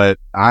 but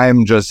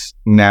I'm just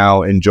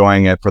now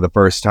enjoying it for the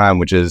first time,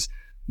 which is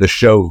the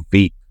show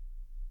Veep.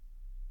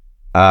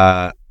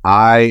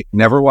 I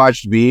never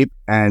watched Veep,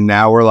 and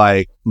now we're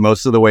like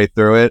most of the way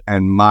through it,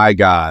 and my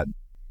God,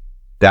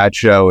 that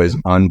show is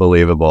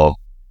unbelievable.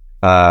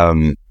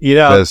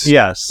 Yes,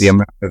 the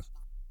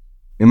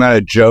amount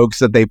of jokes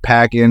that they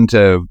pack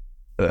into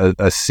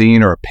a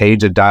scene or a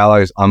page of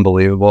dialogue is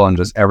unbelievable, and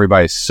just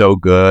everybody's so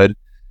good,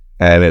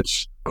 and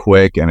it's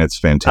quick and it's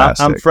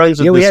fantastic. I'm friends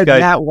with we this had guy.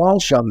 Matt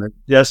Walsh on there.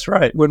 That's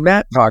right. When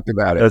Matt talked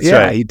about it. That's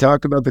right. He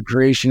talked about the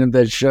creation of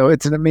that show.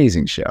 It's an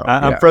amazing show.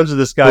 I'm friends with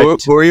this guy.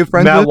 Who are you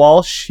friends with? Matt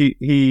Walsh.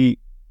 He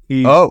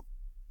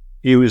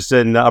was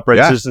in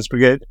Upright Citizens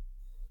Brigade.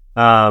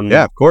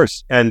 Yeah, of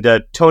course. And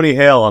Tony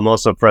Hale, I'm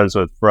also friends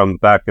with from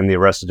back in the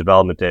Arrested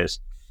Development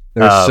days.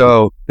 They are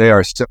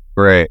so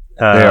great.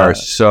 They are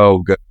so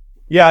good.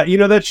 Yeah,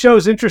 that show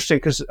is interesting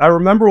because I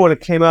remember when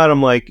it came out,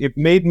 I'm like, it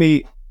made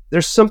me.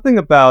 There's something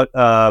about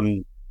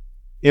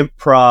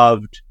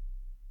improv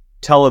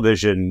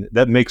television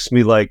that makes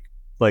me like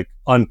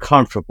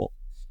uncomfortable,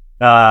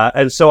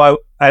 and so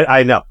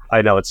I know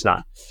it's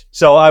not.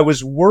 So I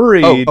was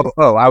worried.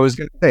 I was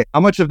going to say, how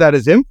much of that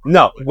is improv?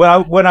 No,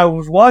 when I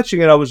was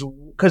watching it,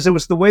 because it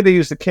was the way they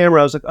used the camera.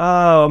 I was like,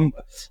 I'm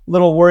a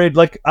little worried.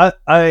 Like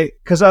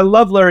because I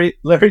love Larry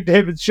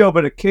David's show,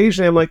 but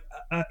occasionally I'm like,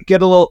 I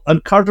get a little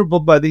uncomfortable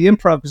by the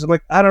improv because I'm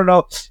like, I don't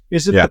know,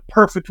 is it the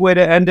perfect way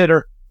to end it,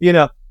 or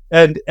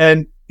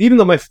and even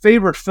though my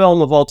favorite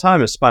film of all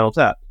time is Spinal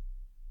Tap,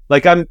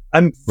 like I'm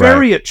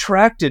very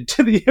attracted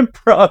to the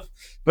improv,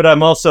 but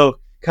I'm also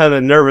kind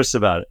of nervous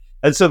about it.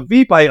 And so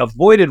Veep, I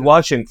avoided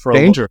watching for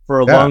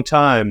a long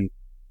time,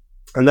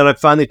 and then I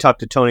finally talked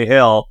to Tony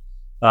Hale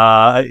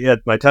at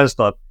my tennis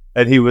club,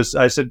 and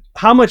I said,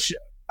 how much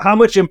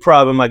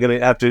improv am I going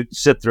to have to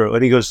sit through?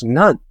 And he goes,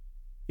 none.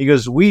 He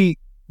goes, we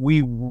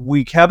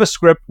have a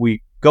script,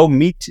 we go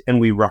meet and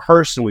we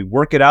rehearse and we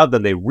work it out,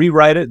 then they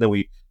rewrite it, then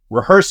we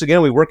rehearse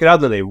again, we work it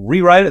out, then they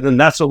rewrite it, and then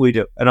that's what we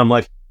do. And I'm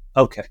like,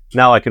 okay,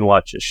 now I can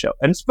watch this show.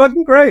 And it's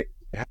fucking great.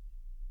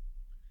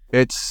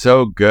 It's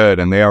so good,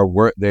 and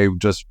they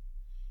just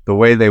the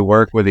way they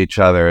work with each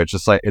other.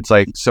 It's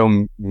like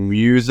so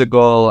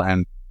musical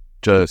and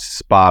just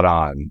spot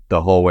on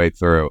the whole way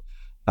through.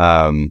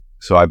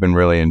 So I've been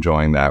really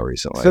enjoying that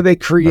recently. So they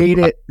create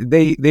it,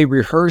 they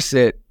rehearse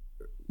it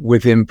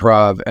with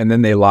improv, and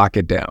then they lock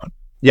it down.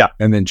 Yeah,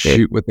 and then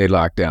shoot what they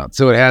lock down.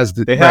 So it has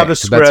they have a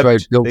so that's why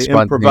script. it builds They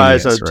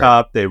improvise on right?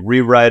 top. They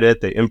rewrite it.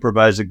 They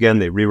improvise again.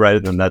 They rewrite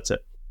it, and that's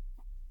it.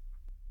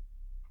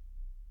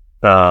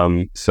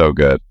 So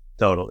good.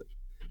 Totally.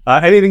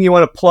 Anything you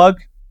want to plug,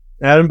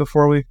 Adam,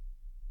 before we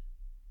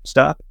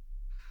stop?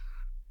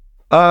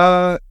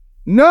 No.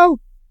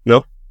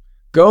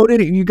 Go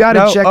to you got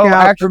to check out.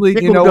 Actually,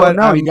 you know what?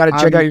 No, you got to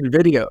check out your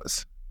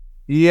videos.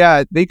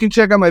 Yeah, they can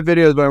check out my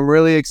videos, but I'm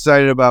really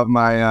excited about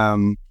my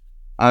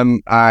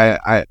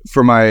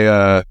for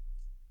my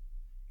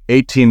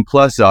 18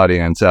 plus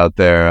audience out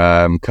there.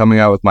 I'm coming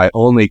out with my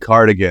Only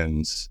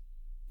Cardigans,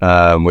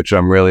 which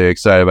I'm really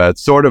excited about.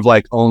 It's sort of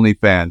like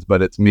OnlyFans,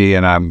 but it's me,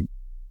 and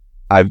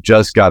I've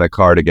just got a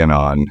cardigan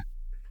on.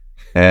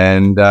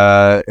 And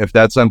if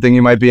that's something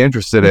you might be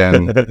interested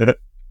in,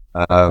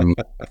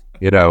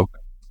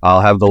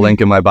 I'll have the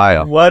link in my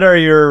bio. What are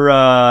your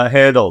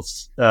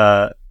handles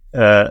for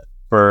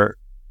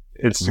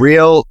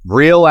Instagram?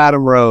 Real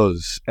Adam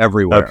Rose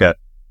everywhere. Okay,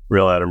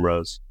 Real Adam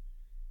Rose.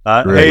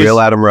 Real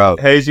Adam Rose.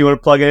 Hayes, you want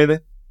to plug anything?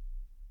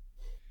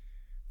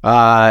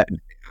 No,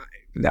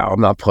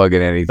 I'm not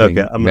plugging anything.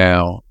 Okay, I'm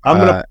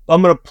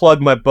gonna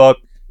plug my book.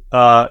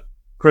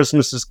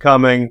 Christmas is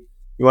coming.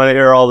 You want to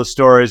hear all the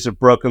stories of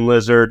Broken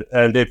Lizard,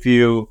 and if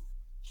you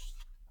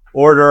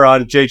order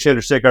on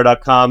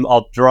jchandrasekhar.com,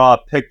 I'll draw a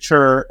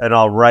picture and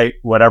I'll write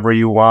whatever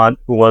you want.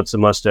 Who wants a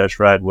mustache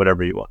ride?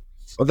 Whatever you want.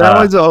 Well, that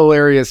was a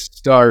hilarious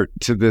start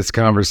to this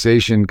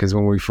conversation, because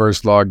when we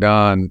first logged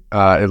on,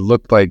 it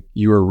looked like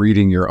you were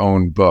reading your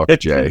own book,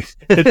 Jay.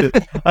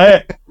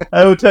 I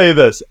will tell you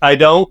this. I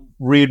don't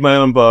read my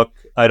own book.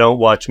 I don't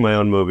watch my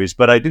own movies,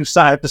 but I do.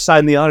 I have to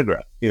sign the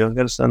autograph. I got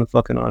to sign the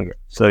fucking autograph.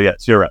 So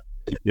yes, you're right.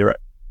 You're right.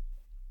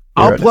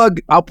 I'll plug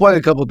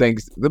a couple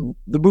things. The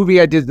movie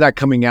I did is not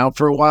coming out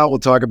for a while. We'll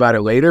talk about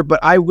it later,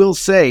 but I will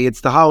say it's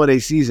the holiday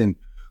season.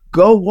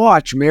 Go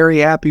watch Merry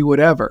Happy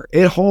Whatever.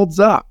 It holds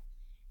up.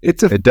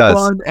 It's a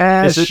fun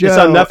ass show. It's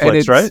on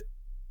Netflix, right?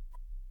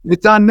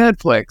 It's on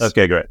Netflix.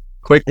 Okay, great.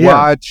 Quick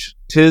watch.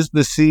 'Tis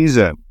the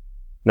season.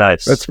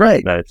 Nice. That's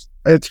right. Nice.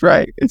 That's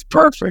right. It's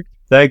perfect.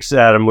 Thanks,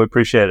 Adam. We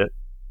appreciate it.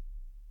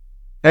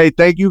 Hey,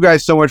 thank you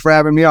guys so much for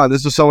having me on.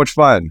 This was so much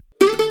fun.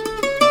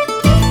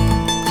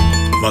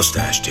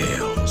 Mustache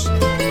Tales.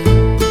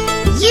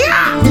 Yeah!